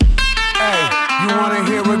You wanna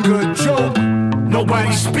hear a good joke?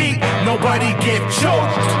 Nobody speak, nobody get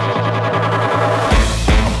choked.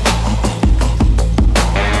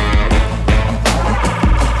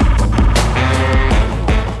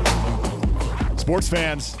 Sports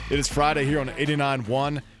fans, it is Friday here on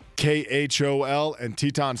 89.1 KHOL, and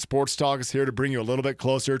Teton Sports Talk is here to bring you a little bit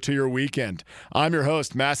closer to your weekend. I'm your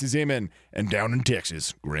host, Massey Zeman, and down in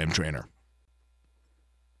Texas, Graham Trainer.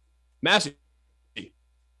 Massey.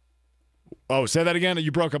 Oh, say that again.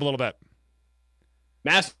 You broke up a little bit.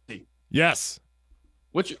 Massey. Yes.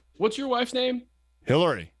 What's your wife's name?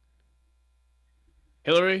 Hillary.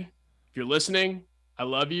 Hillary, if you're listening, I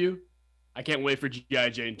love you. I can't wait for G.I.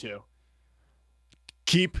 Jane 2.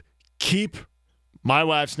 Keep my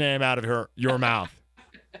wife's name out of your mouth.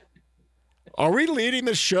 Are we leading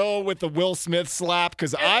the show with the Will Smith slap?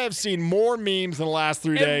 Because I have seen more memes in the last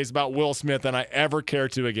 3 days about Will Smith than I ever care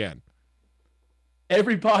to again.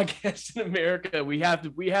 Every podcast in America, we have to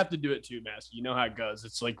do it too, Massey. You know how it goes.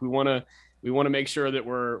 It's like we want to make sure that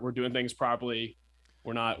we're doing things properly.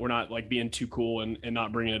 We're not like being too cool and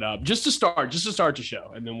not bringing it up just to start the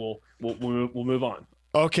show, and then we'll move on.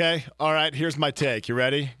 Okay. All right. Here's my take. You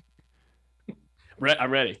ready?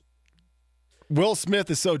 I'm ready. Will Smith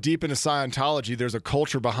is so deep into Scientology, there's a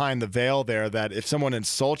culture behind the veil there that if someone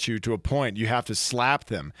insults you to a point, you have to slap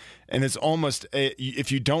them. And it's almost,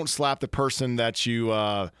 if you don't slap the person that you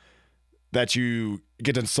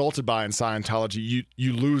get insulted by in Scientology,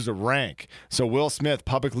 you lose a rank. So Will Smith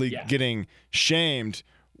publicly getting shamed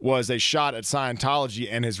was a shot at Scientology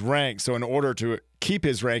and his rank. So in order to keep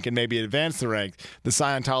his rank and maybe advance the rank, the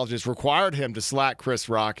Scientologists required him to slap Chris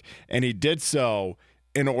Rock, and he did so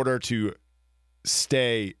in order to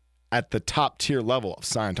stay at the top tier level of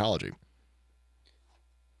Scientology.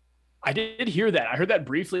 I did hear that. I heard that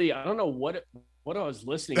briefly. I don't know what I was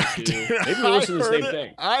listening to. Dude, maybe we're listening to the same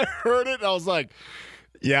thing. I heard it. I was like,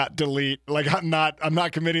 yeah, delete. Like I'm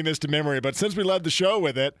not committing this to memory, but since we led the show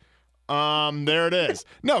with it, there it is.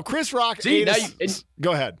 No, Chris Rock. See,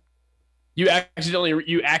 go ahead. You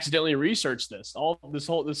accidentally researched this.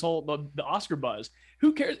 The Oscar buzz.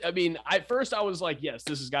 Who cares? I mean, at first I was like, yes,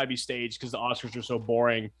 this has got to be staged because the Oscars are so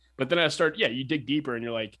boring. But then you dig deeper and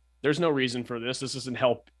you're like, there's no reason for this. This doesn't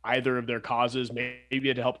help either of their causes. Maybe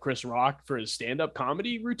it help Chris Rock for his stand-up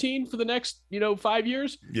comedy routine for the next 5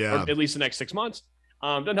 years. Yeah, or at least the next 6 months.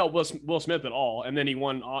 Doesn't help Will Smith at all. And then he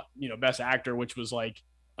won Best Actor, which was like,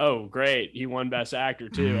 oh, great. He won Best Actor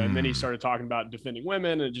too. And then he started talking about defending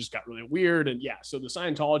women and it just got really weird. And yeah, so the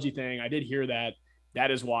Scientology thing, I did hear that. That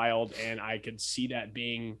is wild. And I could see that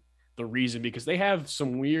being the reason because they have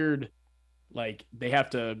some weird, like they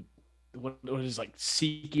have to, what is like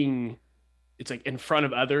seeking, it's like in front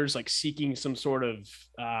of others, like seeking some sort of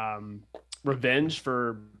revenge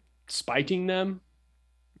for spiting them.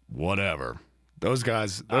 Whatever. Those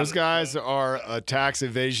guys are a tax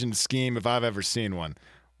evasion scheme if I've ever seen one.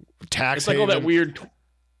 It's like all that weird,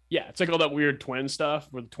 it's like all that weird twin stuff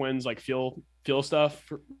where the twins like feel stuff,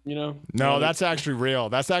 No, that's actually real.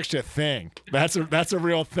 That's actually a thing. That's a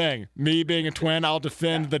real thing. Me being a twin, I'll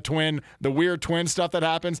defend the weird twin stuff that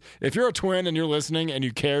happens. If you're a twin and you're listening and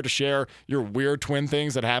you care to share your weird twin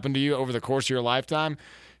things that happened to you over the course of your lifetime,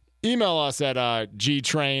 email us at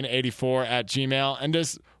gtrain84@gmail and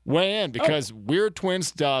just weigh in because weird twin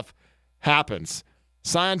stuff happens.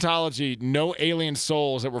 Scientology, no alien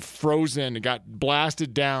souls that were frozen and got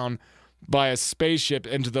blasted down by a spaceship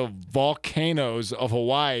into the volcanoes of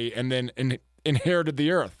Hawaii and then inherited the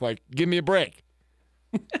earth. Like, give me a break.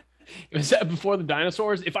 Was that before the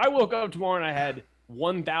dinosaurs? If I woke up tomorrow and I had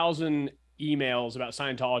 1,000 emails about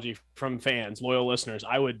Scientology from fans, loyal listeners,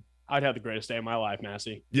 I'd have the greatest day of my life,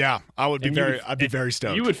 Massey. Yeah, I'd be very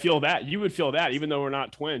stoked. You would feel that. Even though we're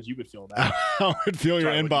not twins, you would feel that. I would feel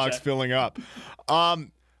your inbox filling up.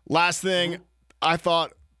 Last thing, I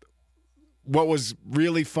thought what was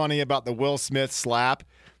really funny about the Will Smith slap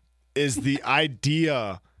is the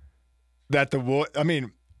idea that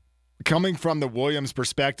coming from the Williams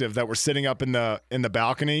perspective that we're sitting up in the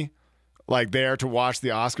balcony, like there to watch the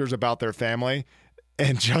Oscars about their family.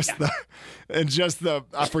 And just the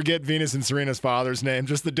I forget Venus and Serena's father's name,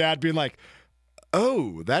 just the dad being like,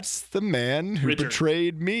 oh, that's the man who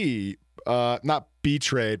portrayed me, not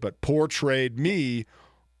betrayed, but portrayed me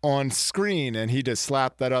on screen. And he just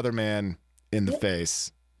slapped that other man in the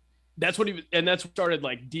face. That's what that's what started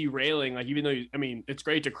like derailing. Like, even though, it's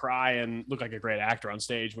great to cry and look like a great actor on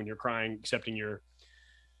stage when you're crying, accepting your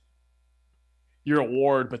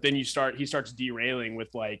award. But then he starts derailing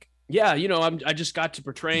with like, Yeah, I just got to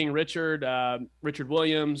portraying Richard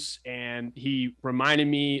Williams, and he reminded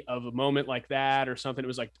me of a moment like that or something. It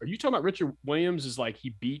was like, are you talking about Richard Williams? Is like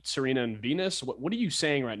he beat Serena and Venus? What are you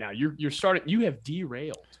saying right now? You're starting. You have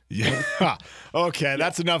derailed. Yeah. Okay,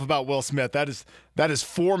 that's enough about Will Smith. That is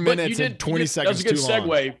 4 minutes and 20 seconds too long. That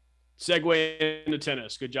was a good segue into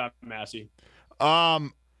tennis. Good job, Massey.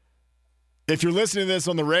 If you're listening to this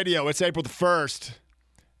on the radio, it's April the 1st.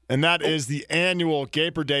 And that is the annual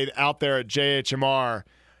Gaper Day out there at JHMR.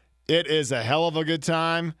 It is a hell of a good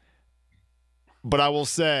time, but I will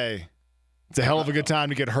say it's a hell of a good time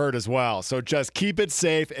to get hurt as well. So just keep it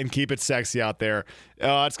safe and keep it sexy out there.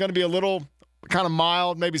 It's going to be a little kind of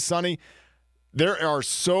mild, maybe sunny. There are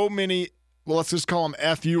so many, well, let's just call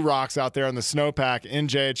them FU rocks out there in the snowpack in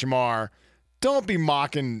JHMR. Don't be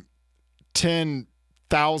mocking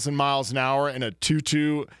 10,000 miles an hour in a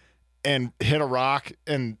 2.2 and hit a rock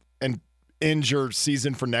and end your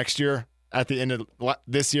season for next year at the end of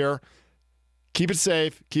this year. Keep it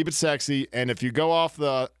safe, keep it sexy, and if you go off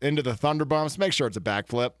the into the thunder bumps, make sure it's a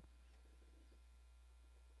backflip.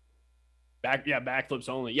 Backflips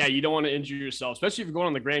only. Yeah, you don't want to injure yourself, especially if you're going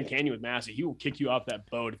on the Grand Canyon with Massey. He will kick you off that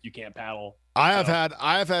boat if you can't paddle.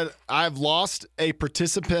 I've lost a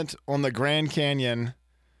participant on the Grand Canyon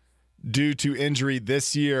due to injury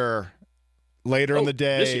this year, later in the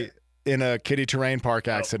day, in a kiddie terrain park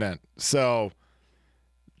accident. So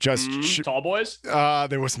just tall boys?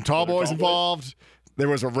 There was some tall boys involved. There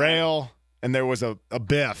was a rail and there was a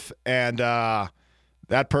biff, and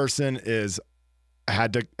that person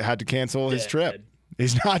had to cancel his trip.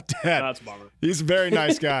 He's not dead. That's a bummer. He's a very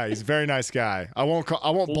nice guy. He's a very nice guy. I won't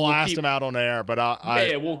blast him out on air, but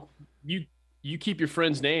you keep your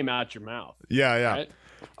friend's name out your mouth. Yeah. Right?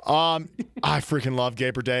 I freaking love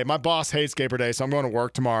Gaper Day. My boss hates Gaper Day, so I'm going to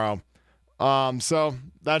work tomorrow. So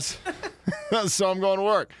that's so I'm going to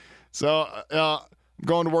work. So I'm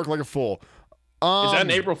going to work like a fool. Is that an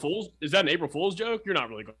April Fool's joke? You're not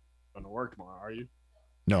really going to work tomorrow, are you?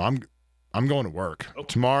 No, I'm going to work.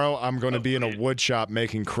 Tomorrow I'm going to be in a wood shop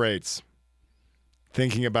making crates.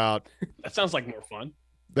 Thinking about that sounds like more fun.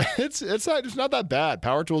 It's not that bad.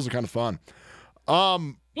 Power tools are kind of fun.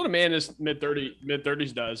 What a man is mid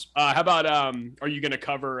 30s does. How about are you going to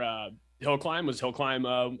cover hill climb? Was hill climb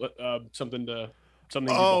something to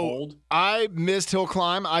behold? I missed hill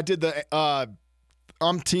climb. I did the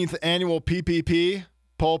umpteenth annual PPP,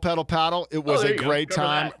 pole pedal paddle. It was a great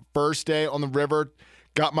time. First day on the river,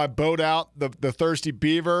 got my boat out, the Thirsty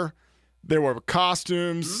Beaver. There were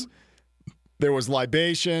costumes. Mm-hmm. There was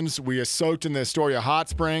libations. We soaked in the Astoria Hot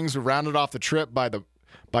Springs. We rounded off the trip by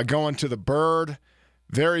going to the Bird.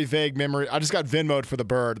 Very vague memory. I just got Venmo'd for the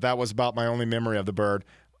Bird. That was about my only memory of the Bird.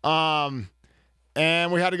 And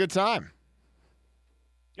we had a good time.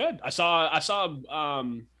 Good. I saw. I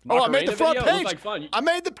made the front page. Like fun. I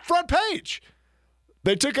made the front page.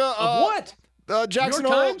 They took what? Jackson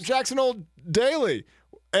Hole Daily,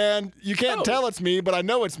 and you can't tell it's me, but I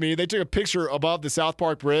know it's me. They took a picture above the South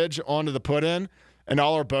Park Bridge onto the put-in, and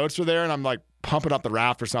all our boats are there, and I'm like pumping up the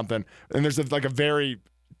raft or something, and there's like a very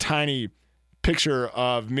tiny picture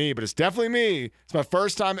of me, but it's definitely me. It's my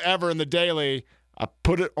first time ever in the Daily. I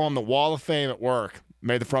put it on the Wall of Fame at work.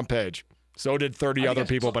 Made the front page. So did 30 other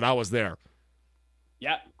people, but I was there.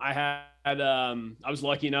 Yeah, I had. I was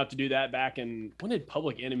lucky enough to do that back in. When did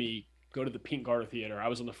Public Enemy go to the Pink Garter Theater? I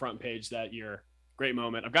was on the front page that year. Great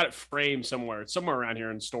moment. I've got it framed somewhere. It's somewhere around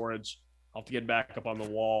here in storage. I'll have to get back up on the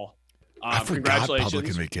wall. I forgot Public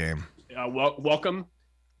Enemy came. Welcome.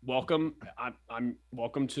 I'm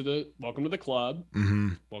welcome to the club. Mm-hmm.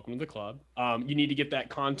 Welcome to the club. You need to get that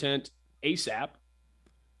content ASAP.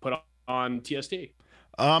 Put on TST.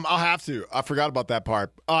 I'll have to. I forgot about that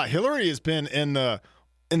part. Hillary has been in the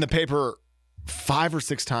paper 5 or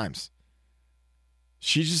 6 times.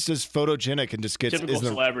 She just is photogenic and just gets typical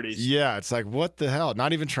celebrities. Yeah, it's like, what the hell?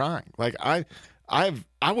 Not even trying. Like I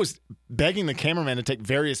was begging the cameraman to take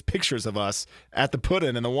various pictures of us at the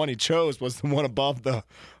put-in, and the one he chose was the one above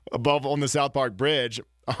on the South Park Bridge,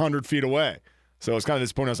 100 feet away. So it's kind of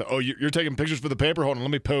disappointing. I was like, "Oh, you're taking pictures for the paper? Hold on, let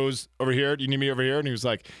me pose over here. Do you need me over here?" And he was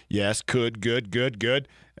like, "Yes, good."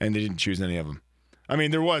 And they didn't choose any of them. I mean,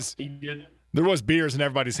 there was beers in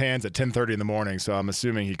everybody's hands at 10:30 in the morning, so I'm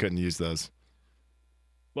assuming he couldn't use those.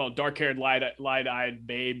 Well, dark-haired, light-eyed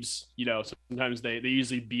babes, sometimes they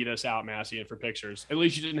usually beat us out, Massey, for pictures. At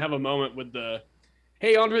least you didn't have a moment with the,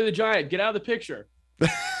 "Hey, Andre the Giant, get out of the picture."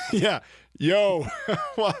 Yeah. Yo.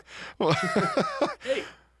 Hey.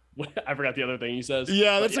 I forgot the other thing he says.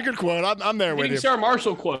 Yeah, that's a good quote. I'm there with you. Sarah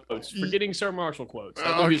Marshall quotes. Forgetting Sarah Marshall quotes.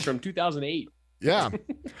 That movie's from 2008. Yeah.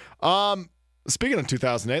 Speaking of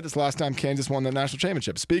 2008, this last time Kansas won the national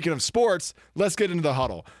championship. Speaking of sports, let's get into the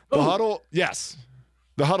huddle. The huddle, yes.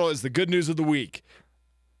 The huddle is the good news of the week,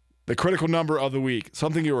 the critical number of the week,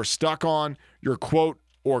 something you were stuck on, your quote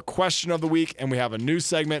or question of the week, and we have a new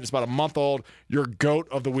segment. It's about a month old, your GOAT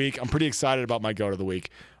of the week. I'm pretty excited about my GOAT of the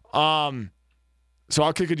week. So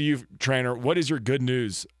I'll kick it to you, trainer. What is your good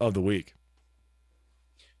news of the week?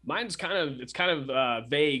 Mine's kind of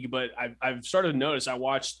vague, but I've started to notice. I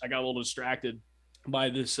got a little distracted by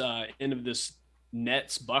this end of this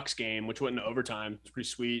Nets Bucks game, which went into overtime. It's pretty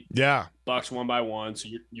sweet. Yeah, Bucks won by 1, so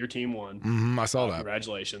your team won. I saw that.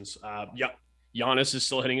 Congratulations. Giannis is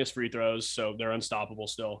still hitting his free throws, so they're unstoppable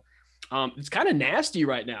still. It's kind of nasty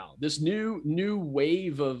right now. This new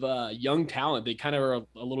wave of young talent. They kind of are a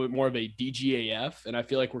little bit more of a DGAF, and I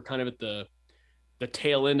feel like we're kind of at the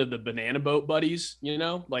tail end of the banana boat buddies.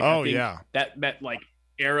 Like I think that like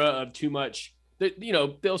era of too much.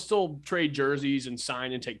 They'll still trade jerseys and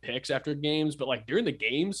sign and take picks after games, but like during the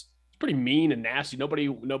games, it's pretty mean and nasty. Nobody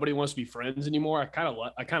wants to be friends anymore. I kind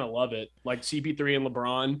of love it. Like CP3 and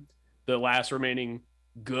LeBron, the last remaining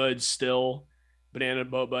good still. Banana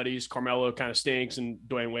boat buddies. Carmelo kind of stinks, and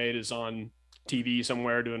Dwayne Wade is on TV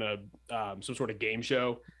somewhere doing some sort of game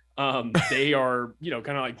show. They are, kind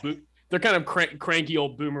of like they're kind of cranky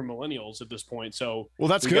old boomer millennials at this point. So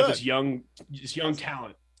that's good. Got this young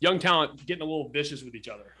talent getting a little vicious with each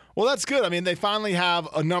other. Well, that's good. I mean, they finally have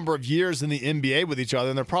a number of years in the NBA with each other,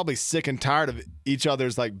 and they're probably sick and tired of each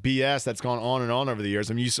other's like BS that's gone on and on over the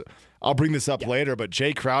years. I mean, I'll bring this up later, but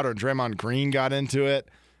Jay Crowder and Draymond Green got into it.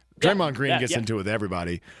 Draymond Green gets into it with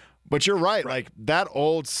everybody. But you're right. Like that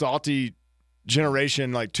old salty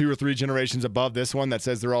generation, like 2 or 3 generations above this one that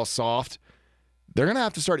says they're all soft, they're going to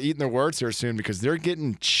have to start eating their words here soon because they're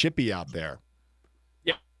getting chippy out there.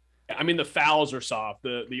 Yeah. I mean, the fouls are soft.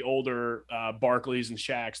 The older Barkleys and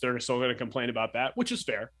Shaqs, they're still going to complain about that, which is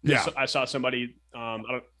fair. Yeah. I saw somebody, I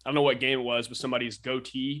don't know what game it was, but somebody's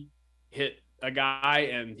goatee hit a guy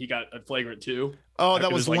and he got a flagrant 2. Oh,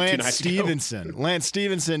 that was Lance Stevenson. Lance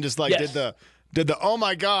Stevenson just like did the oh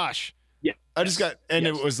my gosh. Yeah. I just got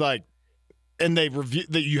it was like, and they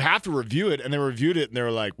you have to review it, and they reviewed it and they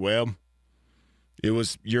were like, well, it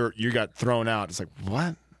was you got thrown out. It's like,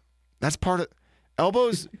 what? That's part of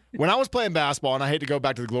elbows. When I was playing basketball, and I hate to go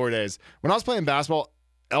back to the glory days, when I was playing basketball,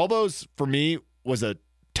 elbows for me was a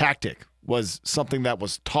tactic, was something that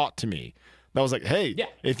was taught to me. That was like, hey,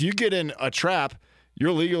 if you get in a trap,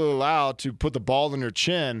 you're legally allowed to put the ball in your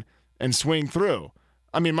chin and swing through.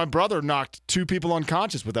 I mean, my brother knocked 2 people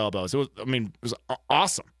unconscious with elbows. It was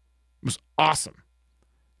awesome. It was awesome.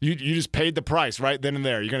 You just paid the price right then and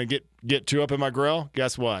there. You're going to get 2 up in my grill?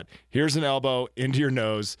 Guess what? Here's an elbow into your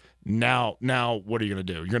nose. Now what are you going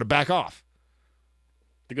to do? You're going to back off.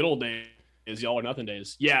 The good old days, the all or nothing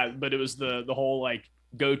days. Yeah, but it was the whole like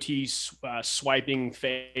goatee swiping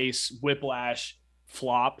face whiplash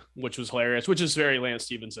flop, which was hilarious, which is very Lance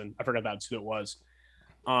Stevenson. I forgot that's who it was.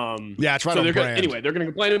 It's right on brand. Anyway, they're going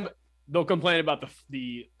to complain. They'll complain about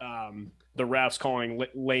the refs calling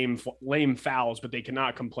lame fouls, but they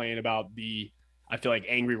cannot complain about I feel like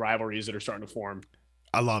angry rivalries that are starting to form.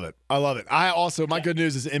 I love it. I also, my good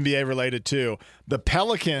news is NBA related too. The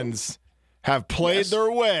Pelicans have played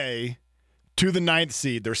their way to the 9th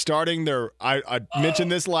seed. They're starting I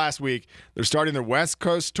mentioned this last week. They're starting their West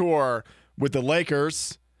Coast tour with the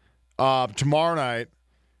Lakers tomorrow night,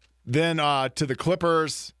 then to the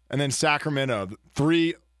Clippers, and then Sacramento.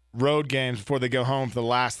 3 road games before they go home for the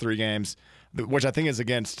last 3 games, which I think is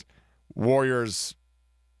against Warriors,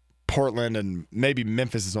 Portland, and maybe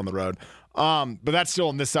Memphis is on the road. But that's still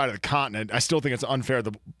on this side of the continent. I still think it's unfair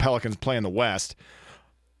the Pelicans play in the West.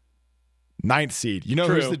 9th seed. You know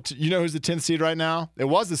who's the 10th seed right now? It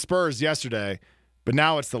was the Spurs yesterday, but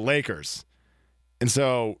now it's the Lakers. And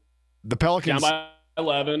so the Pelicans down by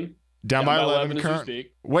 11. Down by 11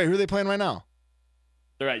 Wait, who are they playing right now?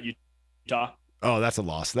 They're at Utah. Oh, that's a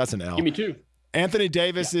loss. That's an L. Give me 2. Anthony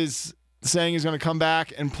Davis is saying he's going to come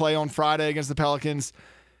back and play on Friday against the Pelicans.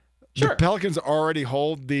 Sure. The Pelicans already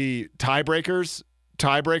hold the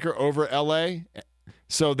tiebreaker over LA,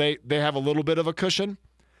 so they have a little bit of a cushion.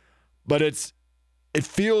 But it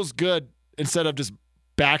feels good instead of just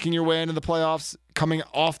backing your way into the playoffs, coming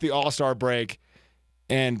off the All-Star break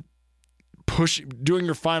and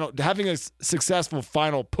having a successful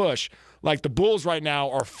final push. Like the Bulls right now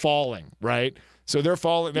are falling, right? So they're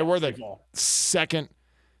falling. They were the 2nd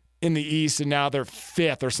in the East, and now they're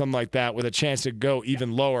 5th or something like that with a chance to go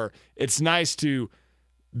even lower. It's nice to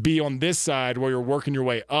be on this side where you're working your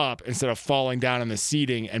way up instead of falling down in the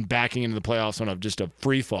seeding and backing into the playoffs on just a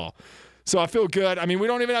free fall. So I feel good. I mean, we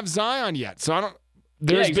don't even have Zion yet, so I don't.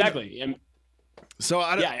 Exactly. So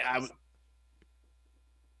I don't. Yeah.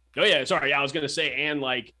 Oh yeah. Sorry. Yeah, I was gonna say, and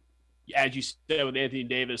like as you said with Anthony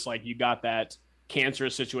Davis, like you got that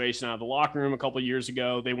cancerous situation out of the locker room a couple of years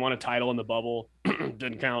ago. They won a title in the bubble.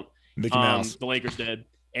 Didn't count. Mickey Mouse. The Lakers did.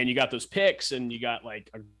 And you got those picks, and you got like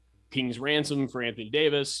a king's ransom for Anthony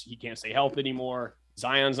Davis. He can't stay healthy anymore.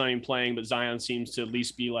 Zion's not even playing, but Zion seems to at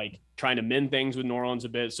least be like trying to mend things with New Orleans a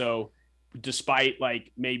bit. So despite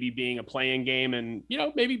like maybe being a playing game and, you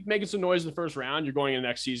know, maybe making some noise in the first round, you're going into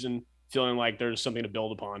next season feeling like there's something to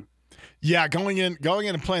build upon. Yeah, going in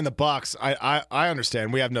and playing the Bucks, I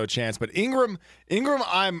understand we have no chance. But Ingram,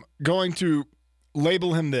 I'm going to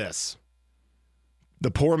label him this: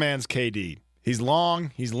 the poor man's KD. He's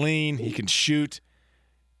long, he's lean, he can shoot.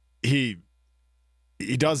 He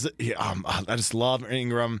does. I just love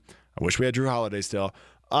Ingram. I wish we had Drew Holiday still.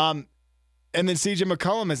 And then CJ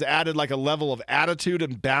McCollum has added like a level of attitude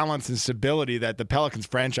and balance and stability that the Pelicans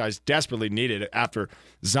franchise desperately needed after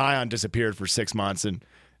Zion disappeared for 6 months and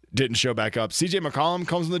didn't show back up. CJ McCollum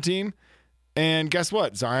comes on the team, and guess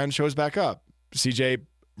what? Zion shows back up. CJ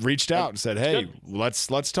reached out and said, "Hey,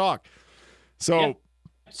 let's talk." So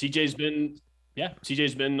CJ's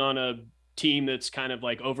been on a team that's kind of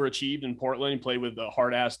like overachieved in Portland. He played with the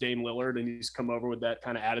hard ass Dame Lillard, and he's come over with that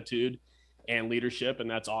kind of attitude and leadership, and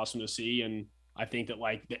that's awesome to see. And I think that,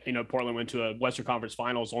 like, you know, Portland went to a Western Conference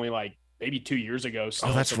Finals only like maybe 2 years ago.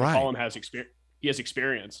 So, that's right. McCollum has experience. He has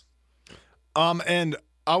experience. And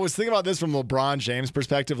I was thinking about this from LeBron James'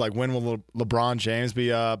 perspective. Like, when will LeBron James be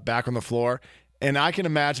back on the floor? And I can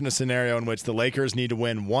imagine a scenario in which the Lakers need to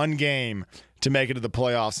win one game to make it to the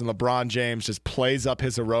playoffs, and LeBron James just plays up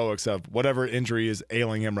his heroics of whatever injury is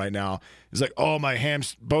ailing him right now. He's like, "Oh,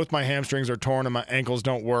 both my hamstrings are torn and my ankles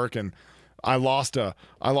don't work, and I lost a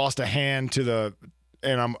hand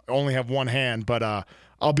and I'm only have one hand, but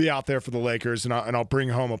I'll be out there for the Lakers, and I'll bring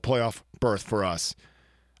home a playoff berth for us."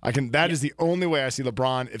 That is the only way I see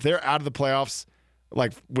LeBron. If they're out of the playoffs,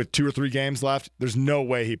 like with 2 or 3 games left, there's no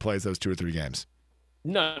way he plays those 2 or 3 games.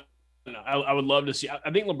 No, I would love to see. I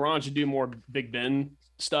think LeBron should do more Big Ben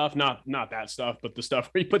stuff, not that stuff, but the stuff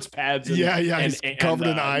where he puts pads. And, he's covered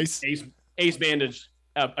in ice. Ace bandage,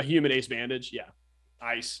 a human ace bandage. Yeah,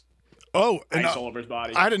 ice. Oh, ice all over his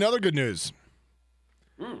body. I had another good news.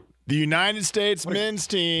 The United States men's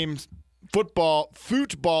team football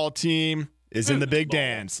team is in the big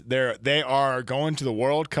dance. They are going to the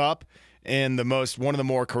World Cup in one of the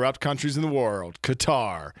more corrupt countries in the world,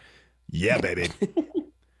 Qatar. Yeah, baby.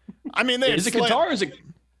 I mean, is it Qatar or is it?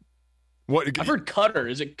 What? I've heard Qatar.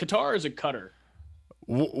 Is it Qatar or is it Qatar?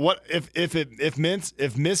 What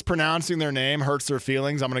if mispronouncing their name hurts their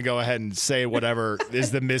feelings? I'm going to go ahead and say whatever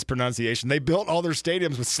is the mispronunciation. They built all their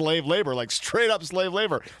stadiums with slave labor, like straight up slave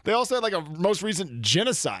labor. They also had like a most recent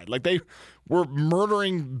genocide, like they were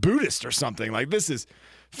murdering Buddhists or something. Like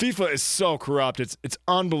FIFA is so corrupt. It's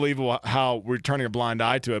unbelievable how we're turning a blind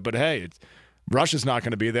eye to it. But hey, Russia's not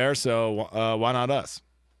going to be there, so why not us?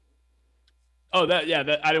 Oh, I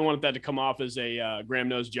didn't want that to come off as a Graham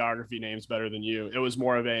knows geography names better than you. It was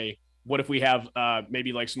more of a, what if we have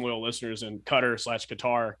maybe like some loyal listeners in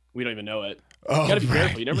Qatar/Qatar? We don't even know it. Oh, you got to be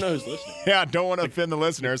careful. You never know who's listening. Yeah, don't want to offend the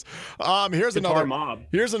listeners. Here's Qatar mob.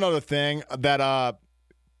 Here's another thing that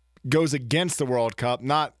goes against the World Cup,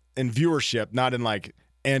 not in viewership, not in like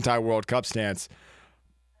anti-World Cup stance,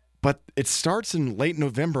 but it starts in late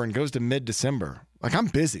November and goes to mid-December. Like, I'm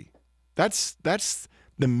busy. That's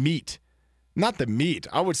the meat. Not the meat.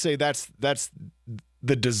 I would say that's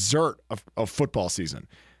the dessert of football season,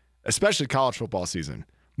 especially college football season.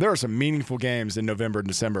 There are some meaningful games in November and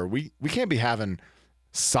December. We can't be having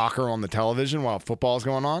soccer on the television while football is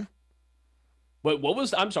going on. But what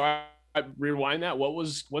was? I'm sorry. Rewind that.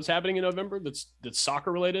 What's happening in November? That's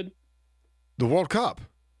soccer related. The World Cup.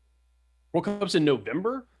 World Cup's in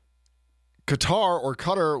November. Qatar or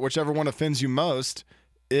Qatar, whichever one offends you most,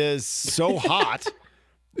 is so hot.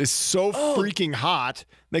 Is so freaking hot.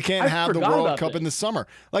 They can't have the World Cup in the summer.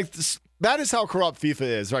 Like that is how corrupt FIFA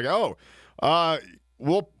is. Like,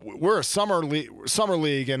 we're a summer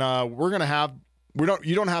league, and we're gonna have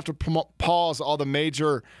you don't have to pause all the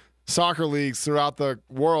major soccer leagues throughout the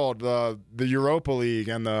world, the Europa League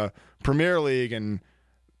and the Premier League and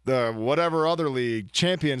the whatever other league,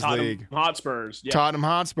 Champions League, Tottenham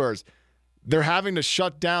Hotspurs. They're having to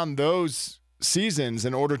shut down those seasons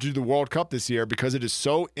in order to do the World Cup this year because it is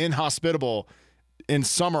so inhospitable in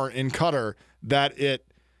summer in Qatar that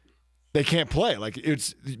they can't play. Like you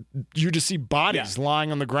just see bodies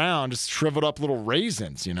lying on the ground, just shriveled up little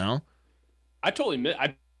raisins, you know? I totally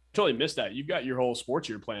missed that. You've got your whole sports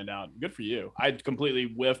year planned out. Good for you. I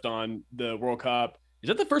completely whiffed on the World Cup. Is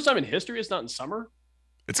that the first time in history it's not in summer?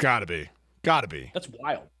 It's got to be. Gotta be. That's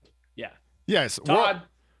wild. Yeah. Yes. Todd.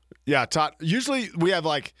 Yeah, Todd. Usually we have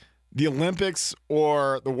like the Olympics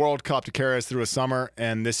or the World Cup to carry us through a summer,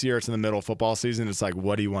 and this year it's in the middle of football season. It's like,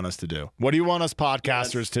 what do you want us to do? What do you want us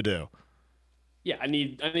podcasters to do? Yeah, I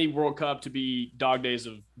need World Cup to be dog days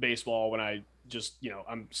of baseball when I just,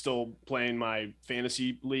 I'm still playing my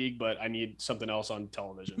fantasy league, but I need something else on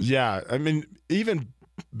television. Yeah, I mean, even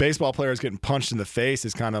baseball players getting punched in the face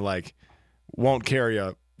is kind of like will carry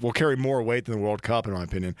more weight than the World Cup, in my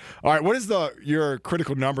opinion. All right, what is your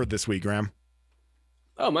critical number this week, Graham?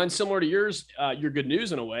 Oh, mine's similar to yours. Your good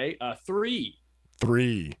news in a way. 3.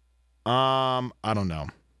 3. I don't know.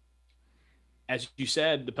 As you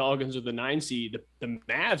said, the Pelicans are the 9 seed. The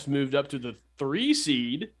Mavs moved up to the 3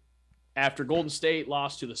 seed after Golden State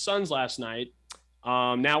lost to the Suns last night.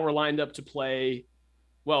 Now we're lined up to play,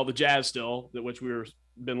 the Jazz still, which we've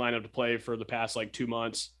been lined up to play for the past 2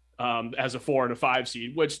 months as a 4 and a 5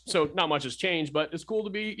 seed, so not much has changed, but it's cool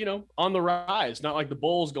to be, on the rise. Not like the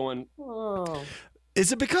Bulls going, oh.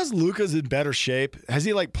 Is it because Luka's in better shape? Has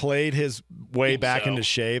he played his way back into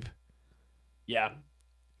shape? Yeah.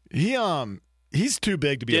 He's too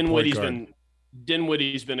big to be a point guard.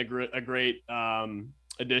 Dinwiddie's been a great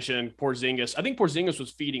addition. Porzingis. I think Porzingis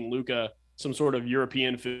was feeding Luka some sort of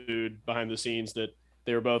European food behind the scenes that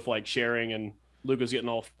they were both sharing, and Luka's getting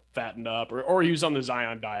all fattened up, or he was on the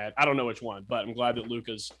Zion diet. I don't know which one, but I'm glad that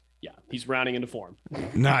Luka's he's rounding into form.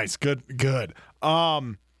 Nice. Good.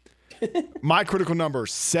 My critical number,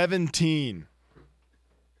 17.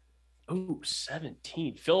 Oh,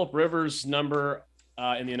 17. Phillip Rivers' number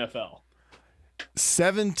in the NFL.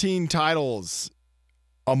 17 titles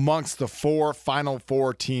amongst the Final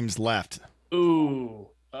Four teams left. Ooh.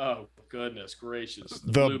 Oh, goodness gracious.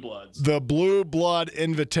 The Blue Bloods. The Blue Blood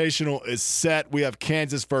Invitational is set. We have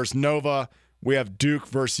Kansas versus Nova. We have Duke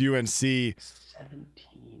versus UNC. 17.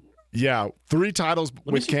 Yeah, 3 titles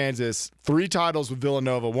with Kansas, 3 titles with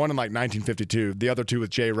Villanova, one in 1952, the other 2 with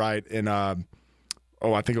Jay Wright in, I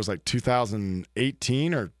think it was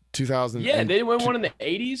 2018 or 2000. Yeah, they won one in the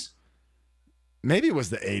 80s. Maybe it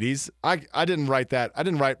was the 80s. I didn't write that. I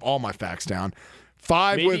didn't write all my facts down.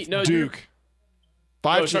 5 with Duke.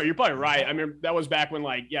 5. Oh, sorry, you're probably right. I mean, that was back when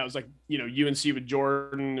it was UNC with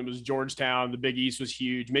Jordan. It was Georgetown. The Big East was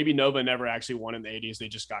huge. Maybe Nova never actually won in the 80s. They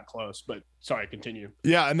just got close. But sorry, continue.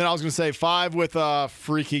 Yeah, and then I was going to say 5 with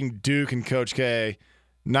freaking Duke and Coach K.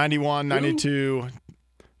 91, 92.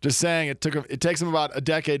 Just saying it takes him about a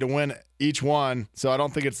decade to win each one, so I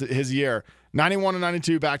don't think it's his year. 91 and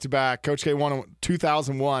 92 back-to-back. Coach K won in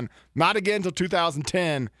 2001. Not again until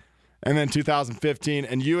 2010. And then 2015,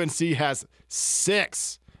 and UNC has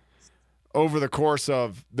 6 over the course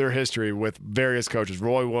of their history with various coaches: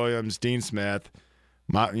 Roy Williams, Dean Smith,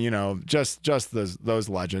 just those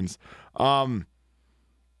legends. But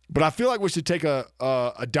I feel like we should take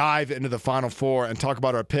a dive into the Final Four and talk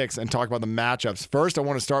about our picks and talk about the matchups. First, I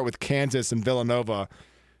want to start with Kansas and Villanova.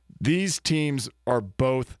 These teams are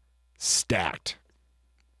both stacked.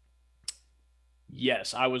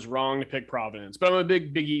 Yes, I was wrong to pick Providence, but I'm a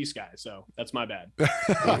big East guy, so that's my bad.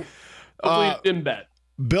 Hopefully you didn't bet.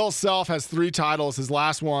 Bill Self has 3 titles. His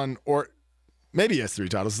last one, or maybe he has 3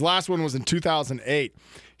 titles. His last one was in 2008.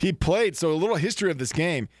 He played, so a little history of this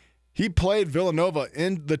game. He played Villanova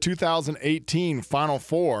in the 2018 Final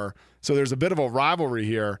Four, so there's a bit of a rivalry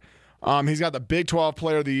here. He's got the Big 12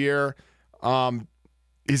 Player of the Year.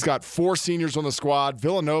 He's got 4 seniors on the squad.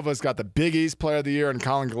 Villanova's got the Big East Player of the Year and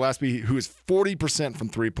Colin Gillespie, who is 40% from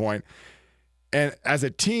three-point. And as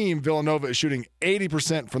a team, Villanova is shooting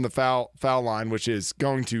 80% from the foul line, which is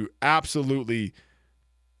going to absolutely,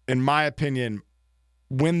 in my opinion,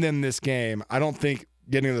 win them this game. I don't think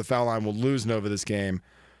getting to the foul line will lose Nova this game.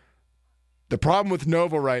 The problem with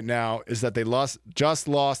Nova right now is that they just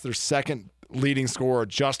lost their second leading scorer,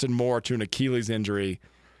 Justin Moore, to an Achilles injury.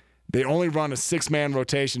 They only run a 6-man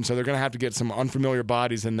rotation, so they're going to have to get some unfamiliar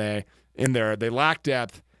bodies in there. They lack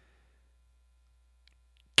depth.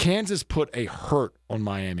 Kansas put a hurt on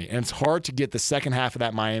Miami, and it's hard to get the second half of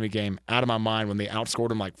that Miami game out of my mind when they outscored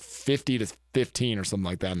them 50-15 or something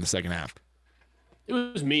like that in the second half. It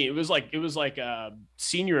was me. It was like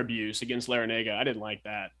senior abuse against Larinaga. I didn't like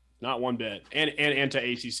that, not one bit. And to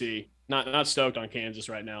ACC, not stoked on Kansas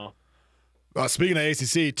right now. Speaking of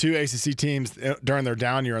ACC, 2 ACC teams during their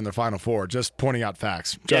down year in the Final Four. Just pointing out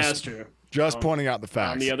facts. That's true. Just pointing out the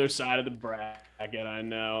facts. On the other side of the bracket, I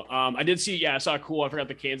know. I did see. Yeah, I saw cool. I forgot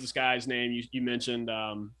the Kansas guy's name. You mentioned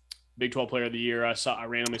Big 12 Player of the Year. I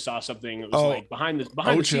randomly saw something. It was behind the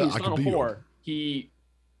scenes Final Four. He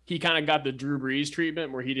kind of got the Drew Brees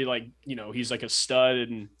treatment where he did he's like a stud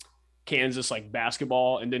in Kansas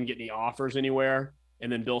basketball and didn't get any offers anywhere.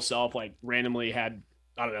 and then Bill Self like randomly had,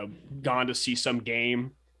 I don't know, gone to see some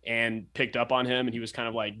game and picked up on him, and he was kind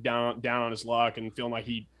of like down on his luck and feeling like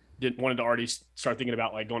he wanted to already start thinking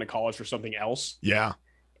about like going to college for something else. Yeah.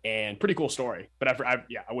 And pretty cool story. But I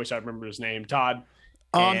wish I remembered his name, Todd.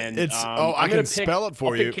 I can spell it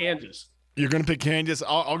for you. Kansas. You're going to pick Kansas.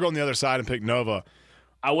 I'll go on the other side and pick Nova.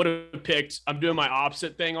 I would have picked. I'm doing my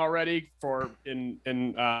opposite thing already for in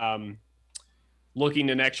looking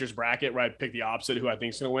to next year's bracket where I pick the opposite who I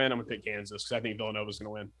think is going to win. I'm going to pick Kansas because I think Villanova's going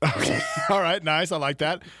to win. Okay. All right. Nice. I like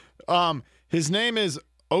that. His name is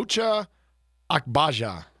Ocha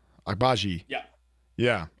Agbaji. Yeah.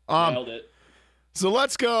 Yeah. Nailed it. So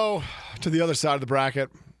let's go to the other side of the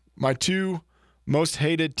bracket. My two most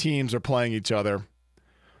hated teams are playing each other.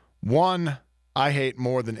 One I hate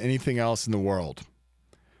more than anything else in the world.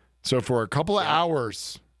 So for a couple of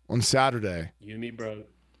hours on Saturday. You and me, bro.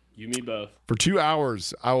 You and me both. For 2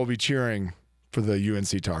 hours, I will be cheering for the UNC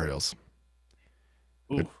Tar Heels.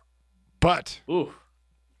 Ooh. But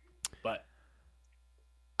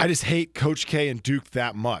I just hate Coach K and Duke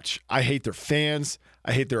that much. I hate their fans.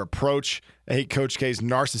 I hate their approach. I hate Coach K's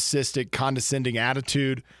narcissistic, condescending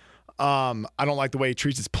attitude. I don't like the way he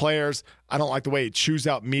treats his players. I don't like the way he chews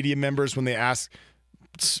out media members when they ask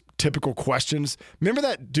typical questions. Remember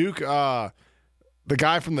that Duke, the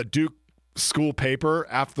guy from the Duke school paper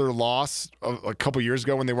after their loss a couple years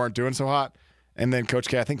ago when they weren't doing so hot? And then Coach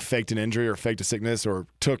K, I think, faked an injury or faked a sickness or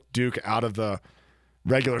took Duke out of the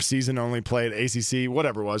regular season, only played ACC,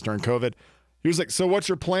 whatever it was during COVID. He was like, so what's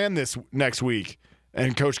your plan this next week?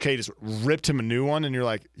 And Coach K just ripped him a new one. And you're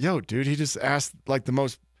like, yo, dude, he just asked like the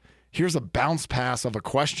most, here's a bounce pass of a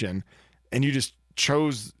question. And you just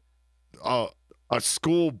chose a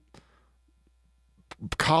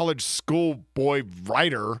college schoolboy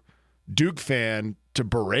writer, Duke fan to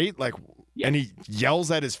berate. Like, yeah. And he yells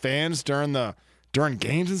at his fans during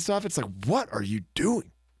games and stuff. It's like, what are you doing?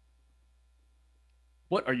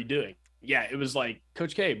 What are you doing? Yeah, it was like,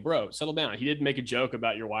 Coach K, bro, settle down. He didn't make a joke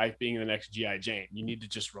about your wife being the next G.I. Jane. You need to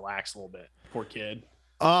just relax a little bit. Poor kid.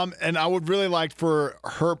 And I would really like for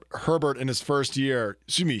Hubert Davis in his first year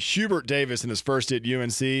at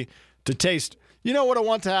UNC to taste, you know what I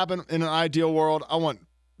want to happen in an ideal world? I want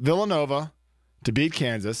Villanova to beat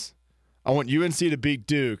Kansas. I want UNC to beat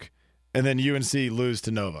Duke, and then UNC lose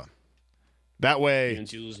to Nova. That way,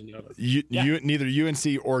 UNC lose to Nova. Neither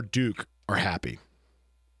UNC or Duke are happy.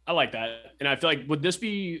 I like that, and I feel like would this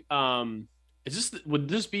be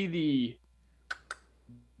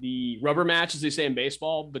the rubber match, as they say in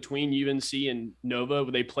baseball, between UNC and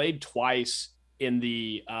Nova? They played twice in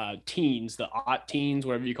the teens, the aught teens,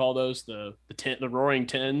 whatever you call those, the Roaring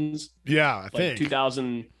Tens. Yeah, I like think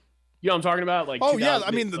 2000. You know what I'm talking about? Like, oh yeah, I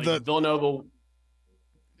mean like the Villanova.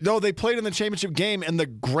 No, they played in the championship game, and the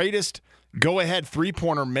greatest go-ahead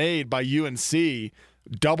three-pointer made by UNC,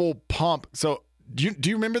 double pump. So. Do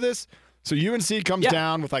you remember this? So UNC comes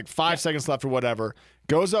down with like 5 seconds left or whatever,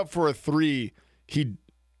 goes up for a three.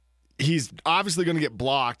 He's obviously going to get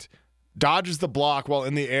blocked, dodges the block while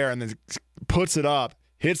in the air, and then puts it up,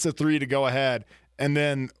 hits the three to go ahead. And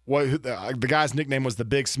then the guy's nickname was the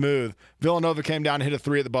Big Smooth. Villanova came down and hit a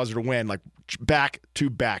three at the buzzer to win, like back to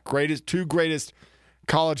back. Two greatest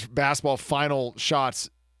college basketball final shots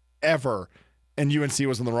ever. And UNC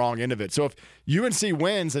was on the wrong end of it. So if UNC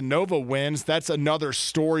wins and Nova wins, that's another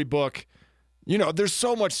storybook. You know, there's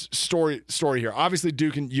so much story here. Obviously,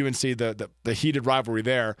 Duke and UNC, the heated rivalry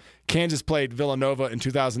there. Kansas played Villanova in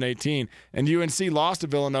 2018, and UNC lost to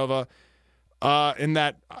Villanova in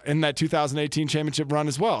that 2018 championship run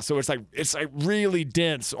as well. So it's like really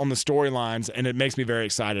dense on the storylines, and it makes me very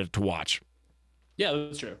excited to watch. Yeah,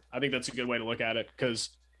 that's true. I think that's a good way to look at it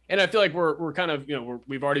and I feel like we're kind of,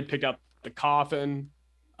 we've already picked up the coffin.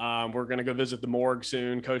 We're going to go visit the morgue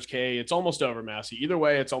soon. Coach K, it's almost over, Massey. Either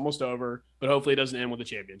way, it's almost over, but hopefully it doesn't end with a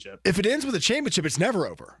championship. If it ends with a championship, it's never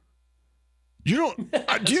over. You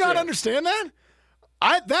don't, do you not understand that?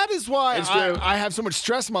 That is why I have so much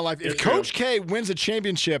stress in my life. If Coach K wins a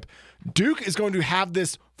championship, Duke is going to have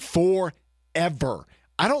this forever.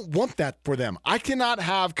 I don't want that for them. I cannot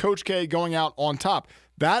have Coach K going out on top.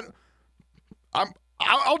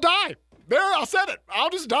 I'll die. There, I said it. I'll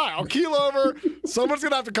just die. I'll keel over. Someone's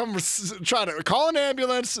going to have to come try to call an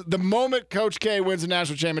ambulance the moment Coach K wins a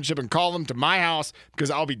national championship and call them to my house because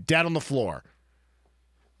I'll be dead on the floor.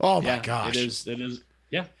 Oh, my gosh. It is.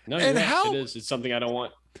 Yeah. No, and it is. It's something I don't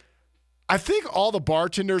want. I think all the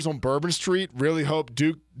bartenders on Bourbon Street really hope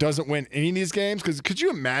Duke doesn't win any of these games because could you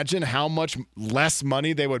imagine how much less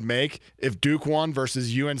money they would make if Duke won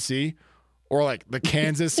versus UNC or like the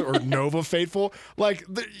Kansas or Nova faithful. Like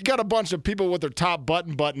you got a bunch of people with their top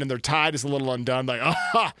button and their tie is a little undone. Like,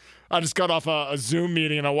 I just got off a Zoom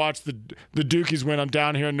meeting and I watched the Dukies win. I'm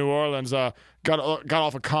down here in New Orleans. Got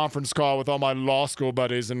off a conference call with all my law school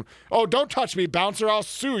buddies, and don't touch me, bouncer! I'll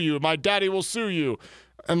sue you. My daddy will sue you.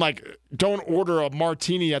 And like, don't order a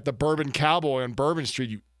martini at the Bourbon Cowboy on Bourbon Street,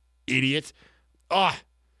 you idiot.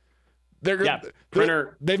 They've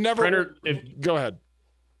never. Go ahead.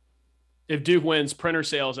 If Duke wins, printer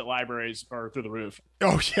sales at libraries are through the roof.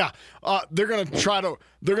 Oh yeah, they're gonna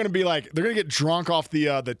get drunk off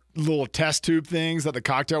the little test tube things that the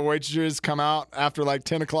cocktail waitresses come out after like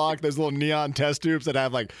 10 o'clock. Those little neon test tubes that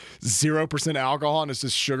have like 0% alcohol and it's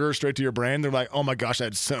just sugar straight to your brain. They're like, oh my gosh, I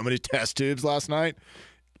had so many test tubes last night.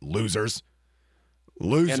 Losers.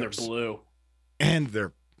 And they're blue.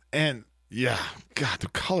 And yeah, God, the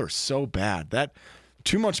color's so bad. That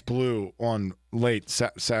too much blue on late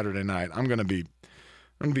Saturday night. I'm gonna be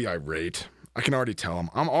irate. I can already tell him.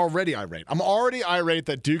 I'm already irate. I'm already irate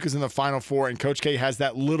that Duke is in the Final Four and Coach K has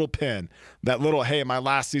that little pin, that little, hey, my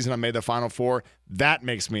last season I made the Final Four. That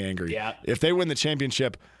makes me angry. Yeah. If they win the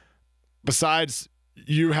championship, besides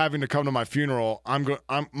you having to come to my funeral,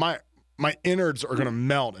 my innards are gonna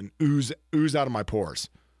melt and ooze out of my pores.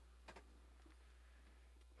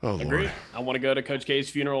 Oh, Agreed. Lord. I want to go to Coach K's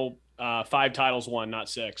funeral. 5 titles won, not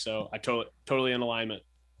 6. So I totally in alignment.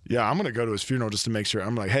 Yeah, I'm gonna go to his funeral just to make sure.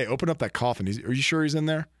 I'm like, hey, open up that coffin. Are you sure he's in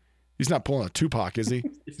there? He's not pulling a Tupac, is he?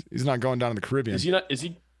 He's not going down to the Caribbean. Is he not? Is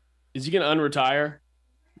he gonna unretire?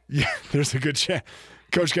 Yeah, there's a good chance.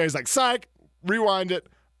 Coach K's like, psych, rewind it.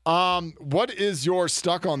 What is your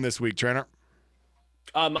stuck on this week, trainer?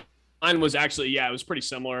 Mine was actually, it was pretty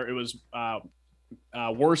similar. It was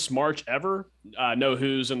worst March ever. No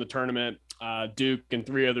who's in the tournament. Duke and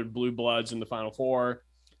 3 other blue bloods in the Final Four.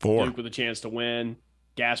 Duke with a chance to win.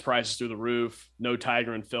 Gas prices through the roof. No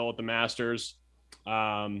Tiger and Phil at the Masters.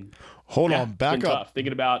 Hold on, back up. Tough.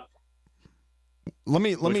 Thinking about. Let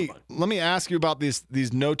me ask you about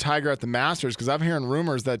these no Tiger at the Masters, because I'm hearing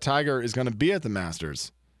rumors that Tiger is going to be at the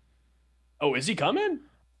Masters. Oh, is he coming?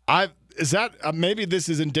 Maybe this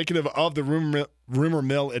is indicative of the rumor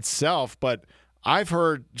mill itself, but I've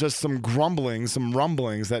heard just some rumblings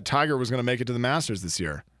that Tiger was going to make it to the Masters this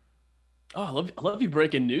year. Oh, I love you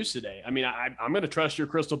breaking news today. I mean, I'm going to trust your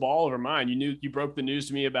crystal ball over mine. You broke the news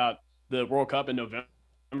to me about the World Cup in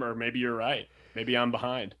November. Maybe you're right. Maybe I'm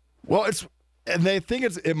behind. Well, they think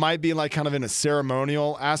it might be like kind of in a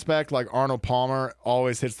ceremonial aspect, like Arnold Palmer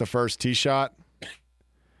always hits the first tee shot.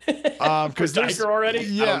 Because Tiger already,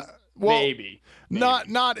 yeah. Well, maybe.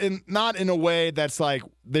 Not in a way that's like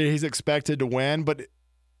that he's expected to win, but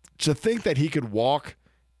to think that he could walk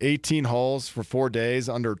 18 holes for 4 days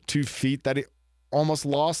under 2 feet that he almost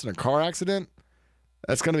lost in a car accident,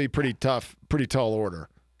 that's going to be pretty tough, pretty tall order.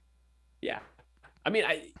 Yeah. I mean,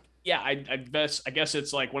 I guess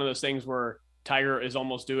it's like one of those things where Tiger is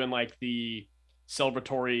almost doing like the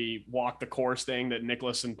celebratory walk the course thing that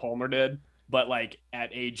Nicklaus and Palmer did, but like at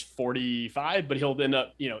age 45, but he'll end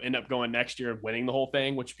up going next year and winning the whole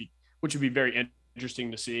thing, which would be very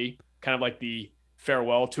interesting to see. Kind of like the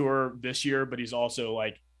farewell tour this year, but he's also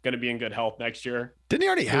like going to be in good health next year. Didn't he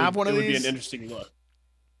already have one of these? It would be an interesting look.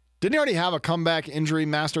 Didn't he already have a comeback injury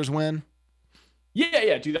Masters win?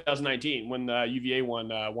 Yeah, 2019 when UVA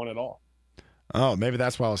won it all. Oh, maybe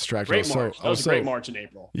that's why I was distracted. Great March. That was a great March in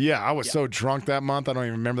April. Yeah, I was so drunk that month, I don't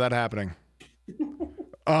even remember that happening.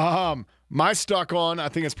 My stuck on, I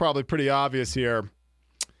think it's probably pretty obvious here.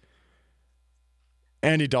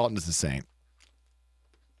 Andy Dalton is the Saint.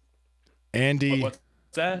 What's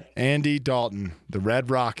that? Andy Dalton, the Red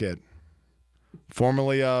Rocket,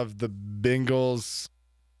 formerly of the Bengals,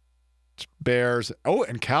 Bears,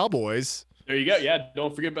 and Cowboys. There you go. Yeah,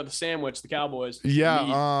 don't forget about the sandwich, the Cowboys.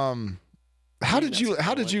 Yeah. How did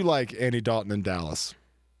you like Andy Dalton in Dallas?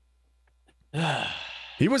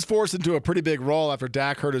 He was forced into a pretty big role after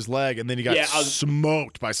Dak hurt his leg, and then he got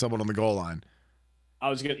smoked by someone on the goal line.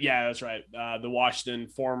 Yeah, that's right. The Washington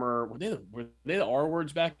former were they the R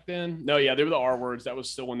words back then? No, yeah, they were the R words. That was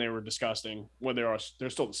still when they were disgusting. Well, they're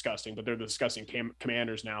still disgusting, but they're the disgusting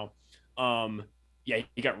commanders now. Yeah,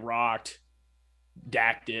 he got rocked.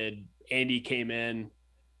 Dak did. Andy came in,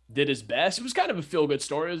 did his best. It was kind of a feel-good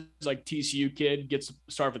story. It was like TCU kid gets to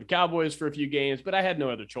start for the Cowboys for a few games, but I had no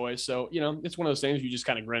other choice. So, it's one of those things you just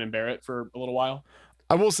kind of grin and bear it for a little while.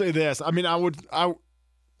 I will say this. I mean, I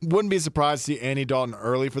wouldn't be surprised to see Andy Dalton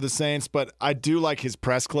early for the Saints, but I do like his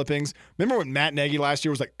press clippings. Remember when Matt Nagy last year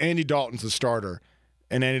was like, Andy Dalton's the starter,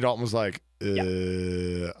 and Andy Dalton was like,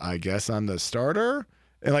 I guess I'm the starter?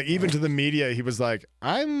 And like even to the media, he was like,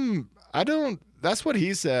 that's what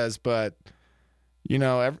he says, but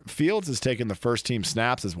Fields has taken the first team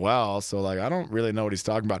snaps as well. So, like, I don't really know what he's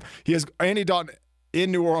talking about. He has Andy Dalton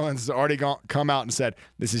in New Orleans has already come out and said,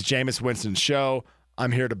 "This is Jameis Winston's show.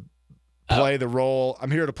 I'm here to play the role.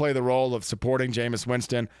 I'm here to play the role of supporting Jameis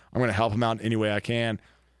Winston. I'm going to help him out in any way I can."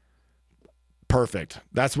 Perfect.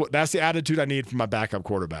 That's the attitude I need from my backup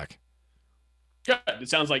quarterback. Good. It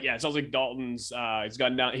sounds like Dalton's he's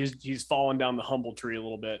gotten down. He's fallen down the humble tree a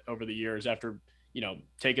little bit over the years after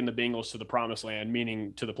taking the Bengals to the promised land,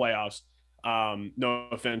 meaning to the playoffs. No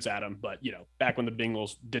offense, Adam, but back when the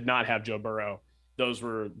Bengals did not have Joe Burrow, those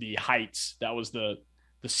were the heights. That was the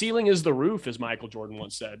ceiling is the roof, as Michael Jordan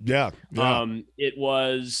once said. Yeah. It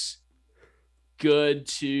was good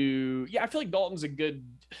to. Yeah, I feel like Dalton's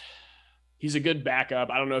he's a good backup.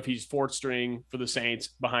 I don't know if he's fourth string for the Saints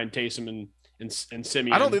behind Taysom and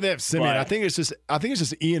Simeon. I don't think they have Simeon. I think it's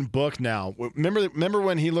just Ian Book now. Remember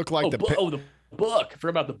when he looked like the Book. I forgot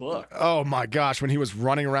about the Book. Oh my gosh, when he was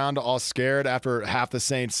running around all scared after half the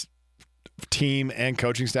Saints team and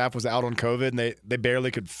coaching staff was out on COVID and they barely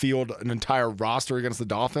could field an entire roster against the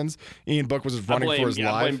Dolphins. Ian Book was just running for his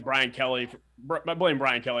life. I blame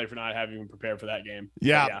Brian Kelly for not having him prepared for that game.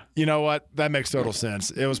 Yeah. You know what? That makes total sense.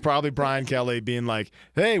 It was probably Brian Kelly being like,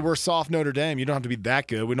 "Hey, we're soft Notre Dame. You don't have to be that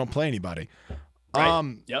good. We don't play anybody."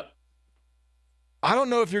 Right. Yep. I don't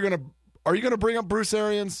know if are you gonna bring up Bruce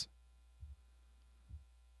Arians?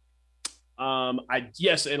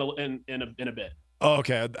 Yes, in a bit. Oh,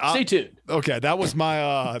 okay. Stay tuned. Okay, that was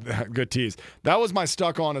my good tease. That was my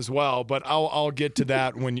stuck on as well, but I'll get to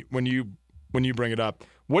that when you bring it up.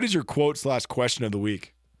 What is your quote/question of the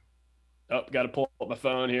week? Oh, got to pull up my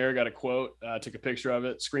phone here. Got a quote. Took a picture of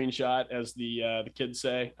it. Screenshot, as the kids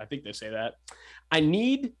say. I think they say that. I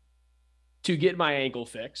need to get my ankle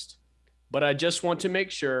fixed, but I just want to make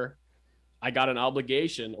sure I got an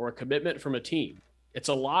obligation or a commitment from a team. It's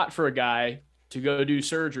a lot for a guy to go do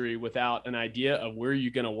surgery without an idea of where you're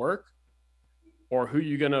going to work or who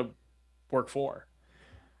you're going to work for.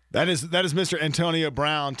 That is Mr. Antonio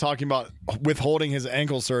Brown talking about withholding his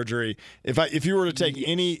ankle surgery. If you were to take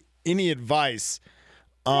any advice,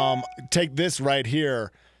 take this right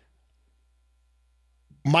here.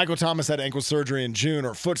 Michael Thomas had ankle surgery in June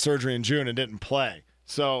or foot surgery in June and didn't play.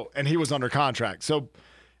 So, and he was under contract. So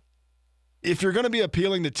if you're going to be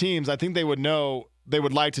appealing to teams, I think they would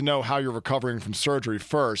like to know how you're recovering from surgery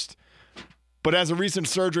first. But as a recent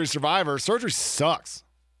surgery survivor, surgery sucks.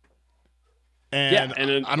 And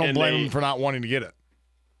I don't blame him for not wanting to get it.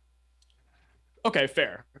 Okay,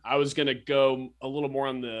 fair. I was going to go a little more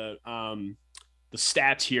on the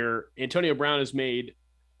stats here. Antonio Brown has made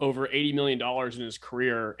over $80 million in his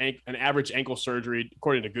career. An average ankle surgery,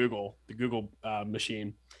 according to Google, the Google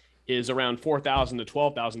machine, is around $4,000 to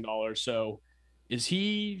 $12,000. So is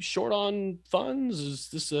he short on funds? Is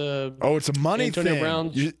this it's a money Antonio thing.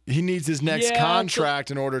 Brown? He needs his next contract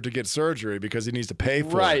in order to get surgery because he needs to pay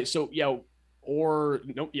for it. Right. So,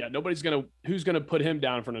 nobody's who's gonna put him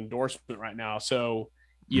down for an endorsement right now. So,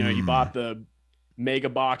 you bought the mega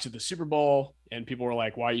box at the Super Bowl and people were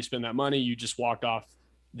like, "Why you spend that money? You just walked off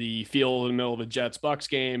the field in the middle of a Jets-Bucks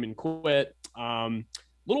game and quit." A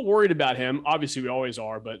little worried about him. Obviously we always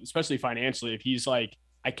are, but especially financially, if he's like,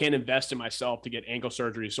 "I can't invest in myself to get ankle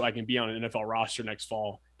surgery so I can be on an NFL roster next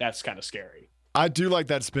fall," that's kind of scary. I do like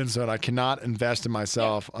that spin zone. I cannot invest in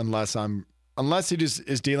myself unless he just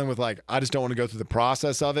is dealing with like, I just don't want to go through the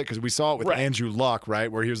process of it. Because we saw it with Andrew Luck,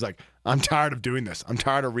 right? Where he was like, "I'm tired of doing this. I'm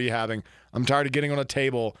tired of rehabbing. I'm tired of getting on a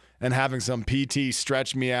table and having some PT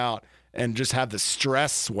stretch me out and just have the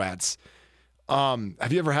stress sweats."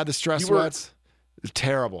 Have you ever had the stress sweats? It's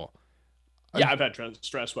terrible. Yeah, I've had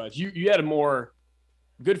stress sweats. You had a more,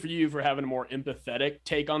 good for you for having a more empathetic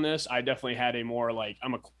take on this. I definitely had a more like,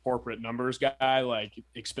 I'm a corporate numbers guy, like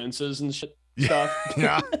expenses and shit stuff.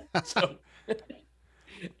 Yeah. So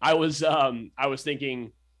I was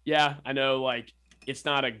thinking, yeah, I know like it's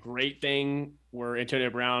not a great thing where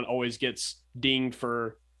Antonio Brown always gets dinged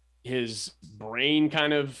for his brain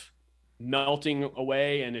kind of melting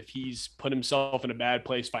away, and if he's put himself in a bad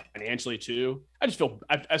place financially too. I just feel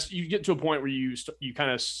as you get to a point where you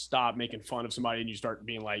kind of stop making fun of somebody and you start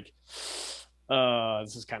being like,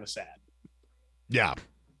 this is kind of sad. Yeah.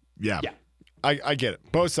 I get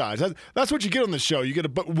it. Both sides. That's what you get on the show. You get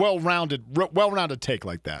a well-rounded take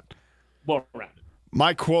like that. Well-rounded.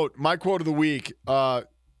 My quote of the week,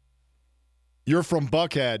 "You're from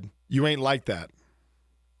Buckhead. You ain't like that."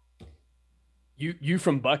 You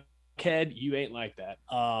from Buckhead, you ain't like that.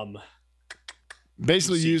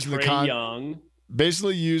 Basically used in the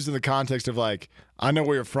basically used in the context of like, I know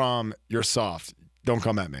where you're from. You're soft. Don't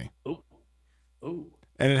come at me. Ooh.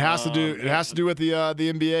 And it has to do with the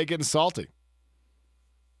NBA getting salty.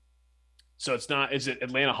 So it's not. Is it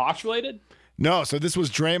Atlanta Hawks related? No, so this was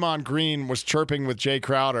Draymond Green was chirping with Jay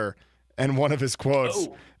Crowder, and one of his quotes.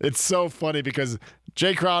 Oh. It's so funny because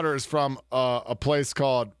Jay Crowder is from a place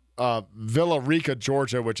called Villa Rica,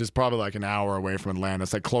 Georgia, which is probably like an hour away from Atlanta.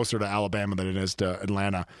 It's like closer to Alabama than it is to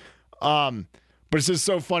Atlanta. But it's just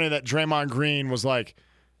so funny that Draymond Green was like,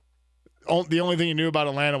 the only thing he knew about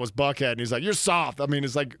Atlanta was Buckhead, and he's like, "You're soft." I mean,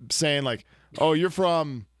 it's like saying like, "Oh, you're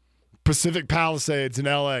from Pacific Palisades in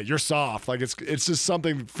LA. You're soft." Like it's just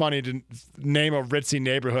something funny to name a ritzy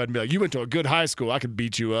neighborhood and be like, "You went to a good high school. I could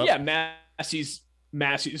beat you up." Yeah,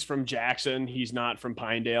 Massey's from Jackson. He's not from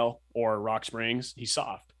Pinedale or Rock Springs. He's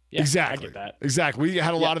soft. Yeah, exactly. I get that. Exactly. We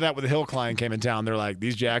had a lot of that with the Hill Klein came in town. They're like,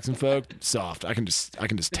 "These Jackson folk, soft. I can just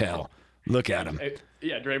tell. Look at them."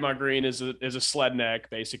 Yeah, Draymond Green is a sled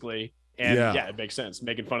neck basically. And yeah, it makes sense.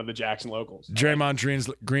 Making fun of the Jackson locals. Draymond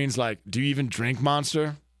Green's like, "Do you even drink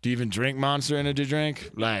Monster? Do you even drink Monster Energy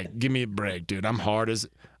drink? Like, give me a break, dude. I'm hard as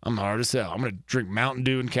hell. I'm gonna drink Mountain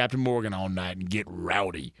Dew and Captain Morgan all night and get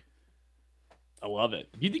rowdy." I love it.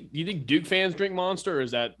 Do you think Duke fans drink Monster, or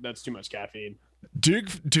is that's too much caffeine?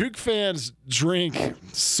 Duke fans drink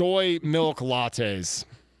soy milk lattes,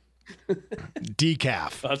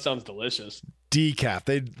 decaf. Oh, that sounds delicious. Decaf.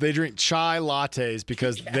 They drink chai lattes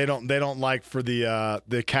because they don't like for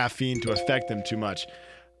the caffeine to affect them too much.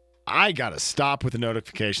 I gotta stop with the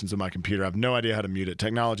notifications on my computer. I have no idea how to mute it.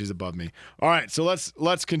 Technology's above me. All right, so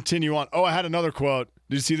let's continue on. Oh, I had another quote.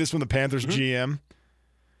 Did you see this from the Panthers GM?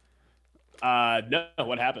 No.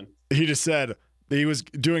 What happened? He just said he was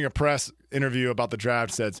doing a press interview about the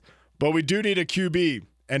draft. Says, "But we do need a QB,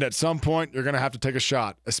 and at some point you're gonna have to take a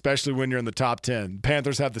shot, especially when you're in the top 10."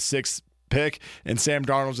 Panthers have the 6th pick, and Sam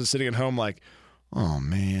Darnold's just sitting at home like, "Oh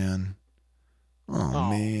man,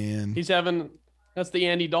 man." That's the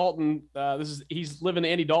Andy Dalton. He's living the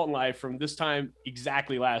Andy Dalton life from this time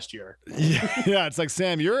exactly last year. Yeah. It's like,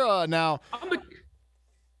 Sam, you're now.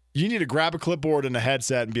 You need to grab a clipboard and a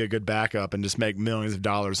headset and be a good backup and just make millions of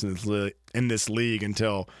dollars in this league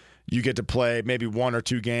until you get to play maybe 1 or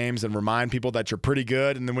 2 games and remind people that you're pretty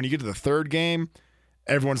good. And then when you get to the 3rd game,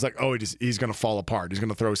 everyone's like, "Oh, he's going to fall apart. He's going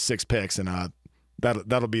to throw 6 picks," and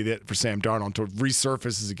that'll be it for Sam Darnold until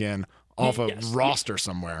resurfaces again off a roster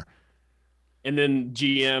somewhere. And then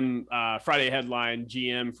GM Friday headline: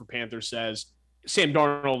 GM for Panthers says Sam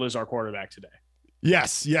Darnold is our quarterback today.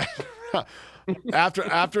 Yes, yeah.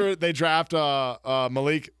 after they draft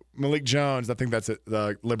Malik Jones, I think that's it,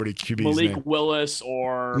 the Liberty QB's name. Malik Willis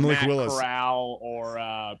or Matt Corral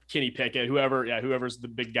or Kenny Pickett, whoever's the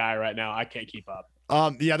big guy right now. I can't keep up.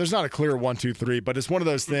 Yeah, there's not a clear 1, 2, 3, but it's one of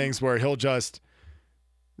those things where he'll just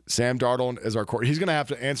Sam Darnold is our quarterback. He's going to have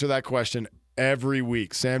to answer that question every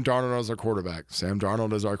week. Sam Darnold is our quarterback. Sam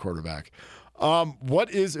Darnold is our quarterback. Go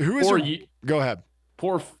ahead.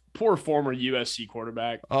 Poor former USC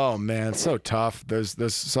quarterback. Oh man, it's so tough. Those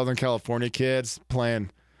Southern California kids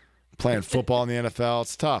playing football in the NFL.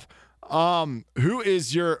 It's tough. Who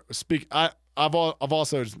is your I've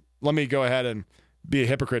also, let me go ahead and be a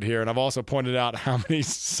hypocrite here, and I've also pointed out how many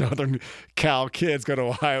Southern Cal kids go to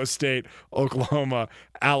Ohio State, Oklahoma,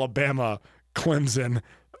 Alabama, Clemson,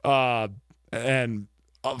 and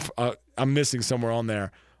I'm missing somewhere on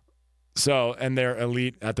there. So, and they're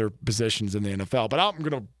elite at their positions in the NFL. But I'm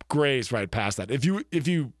going to graze right past that. If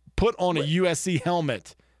you put on a USC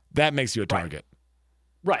helmet, that makes you a target.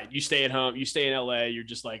 Right. You stay at home. You stay in LA. You're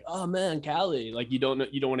just like, "Oh man, Cali." Like you don't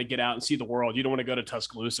want to get out and see the world. You don't want to go to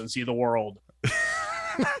Tuscaloosa and see the world.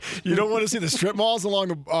 You don't want to see the strip malls along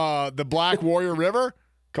the Black Warrior River.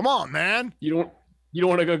 Come on, man. You don't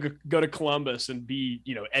want to go to Columbus and be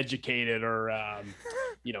educated or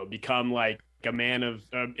become like a man of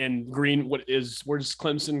in Green. Where's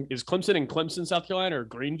Clemson? Is Clemson in Clemson, South Carolina, or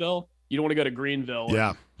Greenville? You don't want to go to Greenville.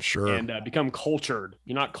 Yeah, sure. And become cultured.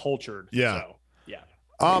 You're not cultured. Yeah. So, yeah.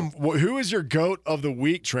 Who is your GOAT of the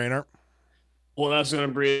week, trainer? Well, that's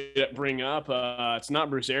going to bring up. It's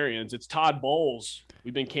not Bruce Arians. It's Todd Bowles.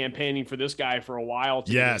 We've been campaigning for this guy for a while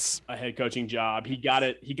to get a head coaching job. He got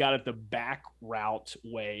it the back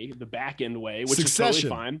end way, which is totally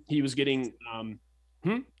fine. He was getting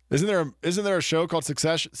Isn't there a show called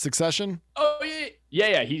Succession? Oh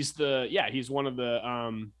yeah. He's one of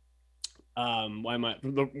the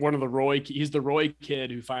he's the Roy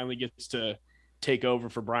kid who finally gets to take over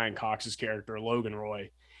for Brian Cox's character, Logan Roy.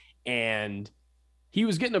 And he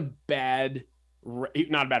was getting not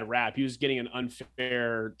a bad rap. He was getting an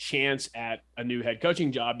unfair chance at a new head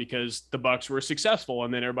coaching job because the Bucs were successful,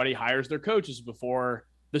 and then everybody hires their coaches before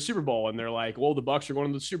the Super Bowl, and they're like, "Well, the Bucs are going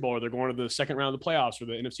to the Super Bowl, or they're going to the second round of the playoffs or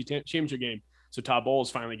the NFC Championship game." So Todd Bowles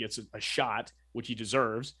finally gets a shot, which he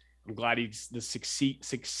deserves. I'm glad he's the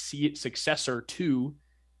successor to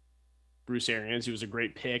Bruce Arians. He was a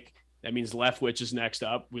great pick. That means Leftwich is next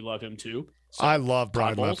up. We love him too. So, I love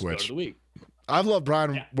Brian Todd Bowles, Leftwich. goat of the week. I've loved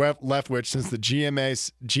Brian Leftwich since the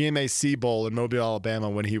GMAC Bowl in Mobile, Alabama,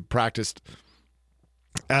 when he practiced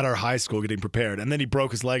at our high school getting prepared. And then he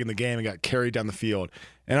broke his leg in the game and got carried down the field.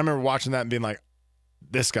 And I remember watching that and being like,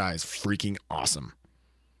 this guy is freaking awesome.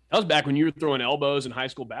 That was back when you were throwing elbows in high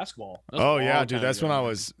school basketball. Oh, yeah, dude. That's when I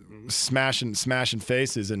was smashing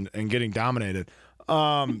faces and getting dominated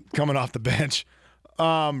coming off the bench.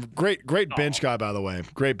 Great bench guy, by the way.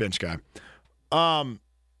 Great bench guy.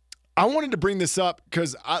 I wanted to bring this up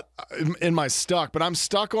because I'm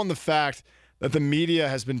stuck on the fact that the media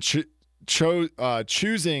has been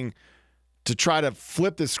choosing to try to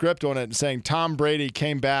flip the script on it and saying Tom Brady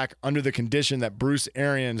came back under the condition that Bruce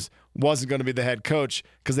Arians wasn't going to be the head coach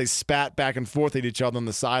because they spat back and forth at each other on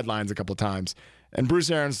the sidelines a couple of times. And Bruce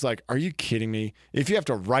Arians is like, are you kidding me? If you have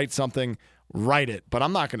to write something, write it. But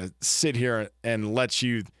I'm not going to sit here and let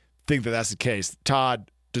you think that that's the case. Todd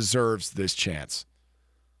deserves this chance.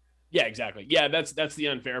 Yeah, exactly. Yeah, that's the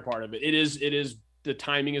unfair part of it. It is the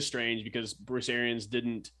timing is strange because Bruce Arians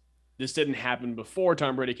didn't happen before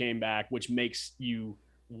Tom Brady came back, which makes you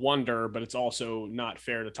wonder, but it's also not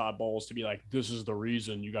fair to Todd Bowles to be like, this is the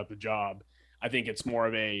reason you got the job. I think it's more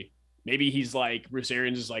of maybe he's like, Bruce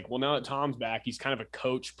Arians is like, well, now that Tom's back, he's kind of a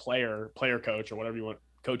player coach or whatever you want,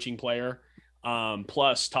 coaching player.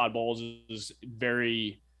 Plus Todd Bowles is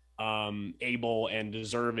very able and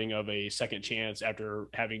deserving of a second chance after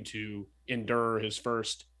having to endure his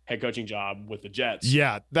first head coaching job with the Jets.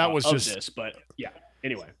 Yeah, that was just this, but yeah.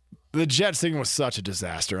 Anyway, the Jets thing was such a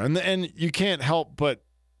disaster, and you can't help but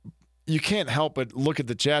look at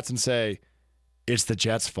the Jets and say it's the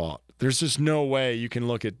Jets' fault. There's just no way you can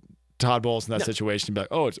look at Todd Bowles in that situation and be like,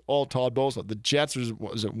 oh, it's all Todd Bowles' fault. The Jets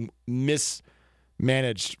was a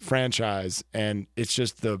mismanaged franchise, and it's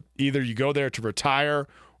just either you go there to retire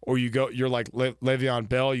or you're like Le'Veon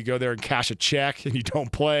Bell, you go there and cash a check and you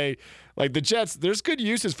don't play. Like the Jets, there's good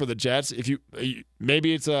uses for the Jets. If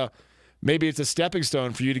maybe it's a stepping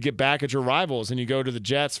stone for you to get back at your rivals and you go to the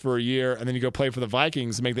Jets for a year and then you go play for the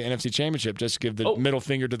Vikings and make the NFC Championship just to give the middle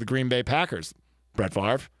finger to the Green Bay Packers. Brett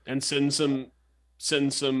Favre. And send some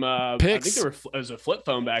pics. I think there was a flip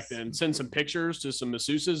phone back then. Send some pictures to some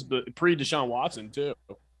masseuses, but pre-Deshaun Watson too.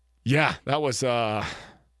 Yeah, that was yeah.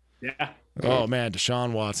 Oh man,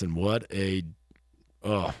 Deshaun Watson,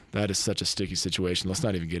 that is such a sticky situation. Let's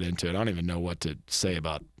not even get into it. I don't even know what to say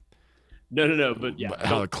about No, but yeah,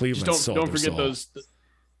 how the Cleveland don't forget those.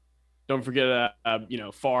 Don't forget,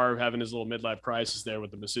 Favre having his little midlife crisis there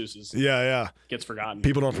with the masseuses. Yeah, gets forgotten.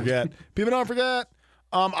 People don't forget.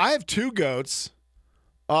 I have two goats.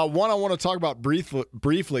 One I want to talk about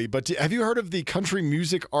briefly, but have you heard of the country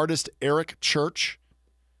music artist Eric Church?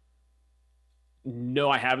 No,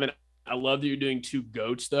 I haven't. I love that you're doing two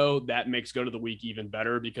goats, though. That makes goat of the week even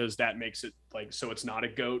better because that makes it so it's not a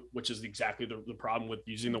goat, which is exactly the problem with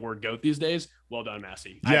using the word goat these days. Well done,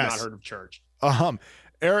 Massey. Yes. I have not heard of Church.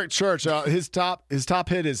 Eric Church. His top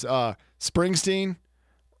hit is Springsteen.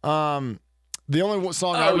 The only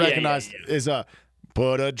song I recognize is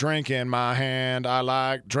 "Put a drink in my hand. I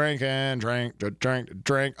like drinking, drink.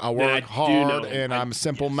 I work hard and I'm a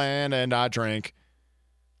simple man and I drink."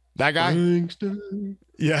 That guy?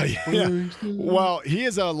 Yeah. Well, he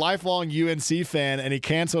is a lifelong UNC fan, and he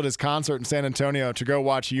canceled his concert in San Antonio to go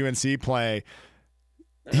watch UNC play.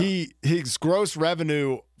 His gross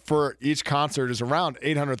revenue for each concert is around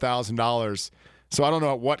 $800,000. So I don't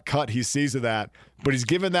know what cut he sees of that, but he's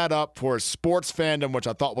given that up for his sports fandom, which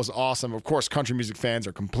I thought was awesome. Of course, country music fans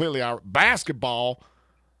are completely out. Basketball,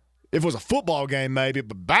 if it was a football game maybe,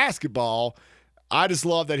 but basketball, I just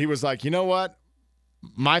love that he was like, you know what?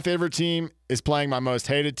 My favorite team is playing my most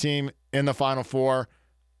hated team in the Final Four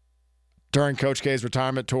during Coach K's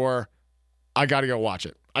retirement tour. I got to go watch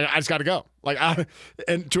it. I just got to go.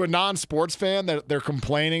 And to a non-sports fan that they're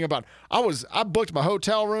complaining about, I booked my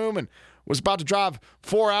hotel room and was about to drive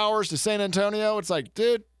 4 hours to San Antonio. It's like,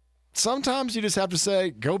 dude, sometimes you just have to say,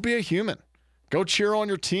 go be a human. Go cheer on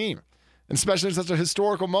your team. And especially in such a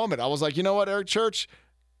historical moment. I was like, you know what, Eric Church?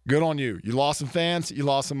 Good on you. You lost some fans, you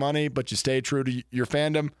lost some money, but you stayed true to your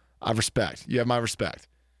fandom. I respect. You have my respect.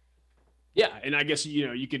 Yeah, and I guess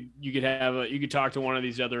you could talk to one of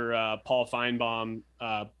these other Paul Feinbaum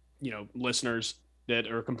listeners that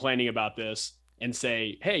are complaining about this and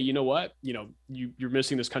say, hey, you know what? You're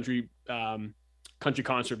missing this country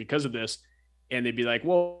concert because of this, and they'd be like,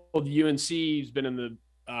 well, the UNC's been in the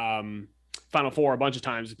Final Four a bunch of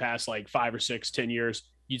times the past 5 or 6, 10 years.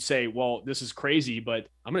 You'd say, well, this is crazy, but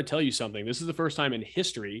I'm going to tell you something. This is the first time in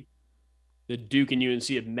history Duke and UNC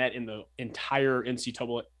have met in the entire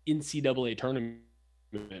NCAA tournament,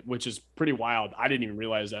 which is pretty wild. I didn't even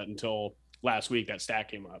realize that until last week. That stat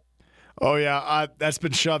came up. Oh yeah, that's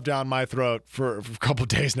been shoved down my throat for a couple of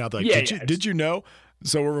days now. Like, did you know?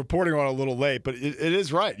 So we're reporting on it a little late, but it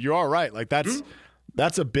is right. You are right. Like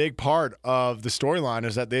that's a big part of the storyline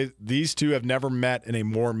is that these two have never met in a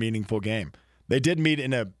more meaningful game. They did meet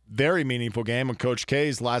in a very meaningful game on Coach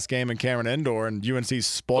K's last game in Cameron Indoor, and UNC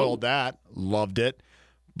spoiled that. Loved it.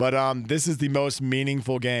 But this is the most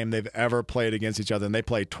meaningful game they've ever played against each other, and they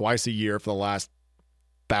play twice a year for the last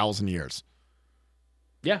 1,000 years.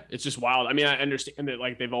 Yeah, it's just wild. I mean, I understand that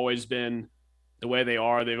like they've always been the way they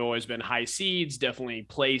are. They've always been high seeds, definitely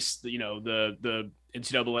placed, the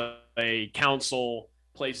NCAA council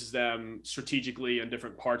places them strategically in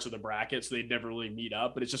different parts of the bracket, so they'd never really meet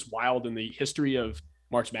up. But it's just wild in the history of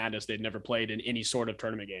March Madness, they'd never played in any sort of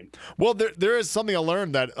tournament game. Well, there is something I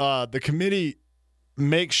learned that the committee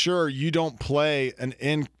makes sure you don't play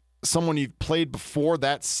someone you've played before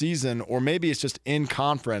that season, or maybe it's just in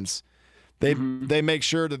conference. They make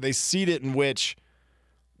sure that they seed it in which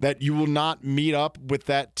that you will not meet up with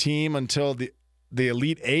that team until the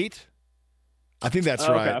Elite Eight. I think that's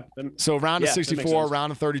right. Okay. So round of 64,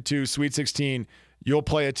 round of 32, Sweet 16, you'll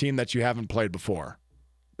play a team that you haven't played before,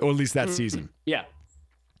 or at least that season. Yeah.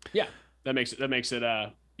 That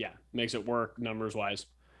makes it work numbers wise.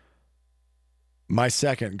 My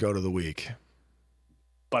second go to the week.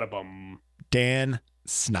 Ba-da-bum. Dan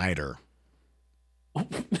Snyder.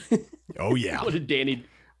 Oh yeah. What did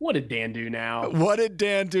Dan do now? What did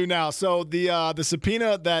Dan do now? So the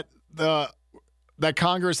subpoena that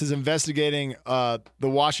Congress is investigating the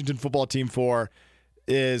Washington football team for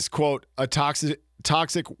is, quote, a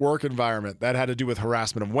toxic work environment that had to do with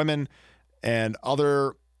harassment of women and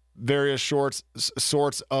other various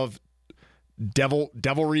sorts of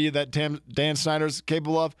devilry that Dan Snyder's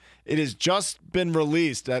capable of. It has just been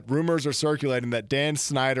released that rumors are circulating that Dan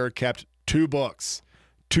Snyder kept two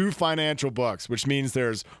financial books, which means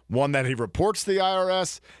there's one that he reports to the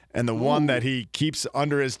IRS and the one that he keeps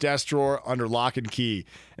under his desk drawer under lock and key.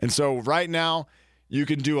 And so right now you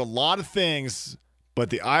can do a lot of things,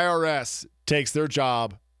 but the IRS takes their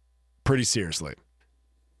job pretty seriously.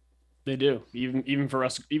 They do. Even for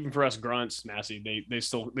us grunts, Massey, they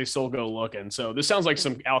still go looking. So this sounds like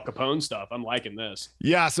some Al Capone stuff. I'm liking this.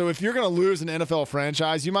 Yeah, so if you're going to lose an NFL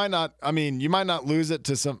franchise, you might not lose it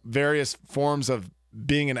to some various forms of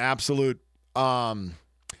being an absolute fill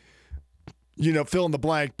in the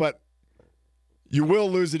blank, but you will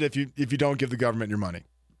lose it if you don't give the government your money.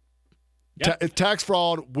 Yeah. Tax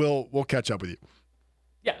fraud will catch up with you.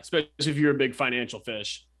 Yeah, especially if you're a big financial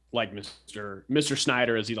fish like Mr.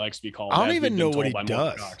 Snyder, as he likes to be called. I don't even know what he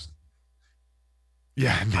does.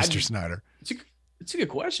 Yeah, Mr. Snyder. It's a good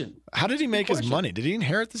question. How did he make his money? Did he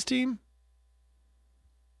inherit this team?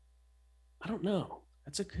 I don't know.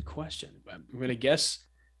 That's a good question. I'm gonna guess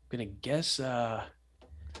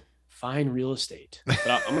fine real estate.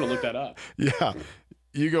 But I'm gonna look that up. Yeah,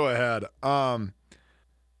 you go ahead.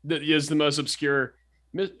 That is the most obscure.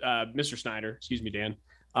 Mr. Snyder, excuse me, Dan.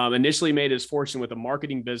 Initially made his fortune with a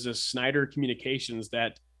marketing business, Snyder Communications,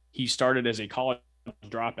 that he started as a college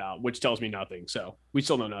dropout, which tells me nothing. So we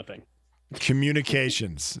still know nothing.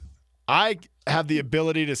 Communications. I have the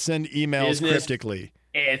ability to send emails Business cryptically.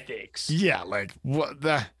 Ethics. Yeah, like what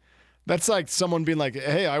that's like someone being like,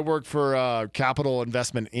 "Hey, I work for Capital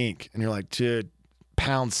Investment Inc." And you're like, "Dude,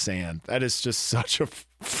 pound sand. That is just such a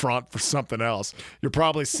front for something else. You're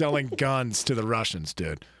probably selling guns to the Russians,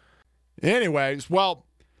 dude." Anyways, well,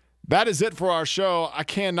 that is it for our show. I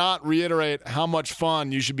cannot reiterate how much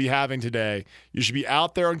fun you should be having today. You should be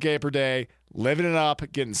out there on Gaper Day, living it up,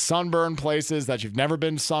 getting sunburned places that you've never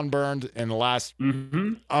been sunburned in the last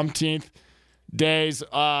umpteenth days.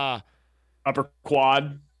 Upper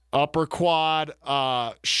quad,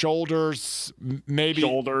 shoulders, maybe.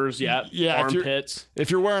 Shoulders, yeah. Armpits.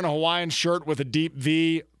 If you're wearing a Hawaiian shirt with a deep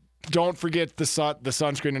V, don't forget the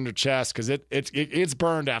sunscreen in your chest, because it's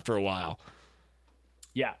burned after a while.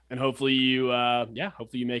 Yeah, and hopefully you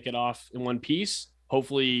make it off in one piece.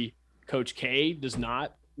 Hopefully Coach K does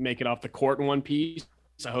not make it off the court in one piece.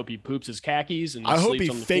 I hope he poops his khakis and I hope sleeps he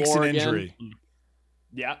on the fakes floor an injury. Again.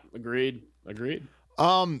 Yeah, agreed.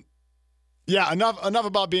 Yeah, enough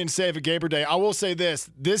about being safe at Gaper Day. I will say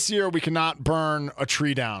this year we cannot burn a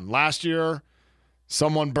tree down. Last year,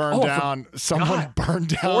 someone burned down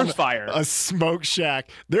forest fire. A smoke shack.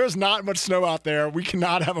 There's not much snow out there. We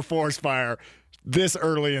cannot have a forest fire this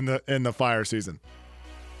early in the fire season.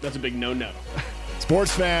 That's a big no-no.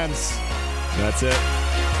 Sports fans, that's it.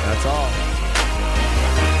 That's all.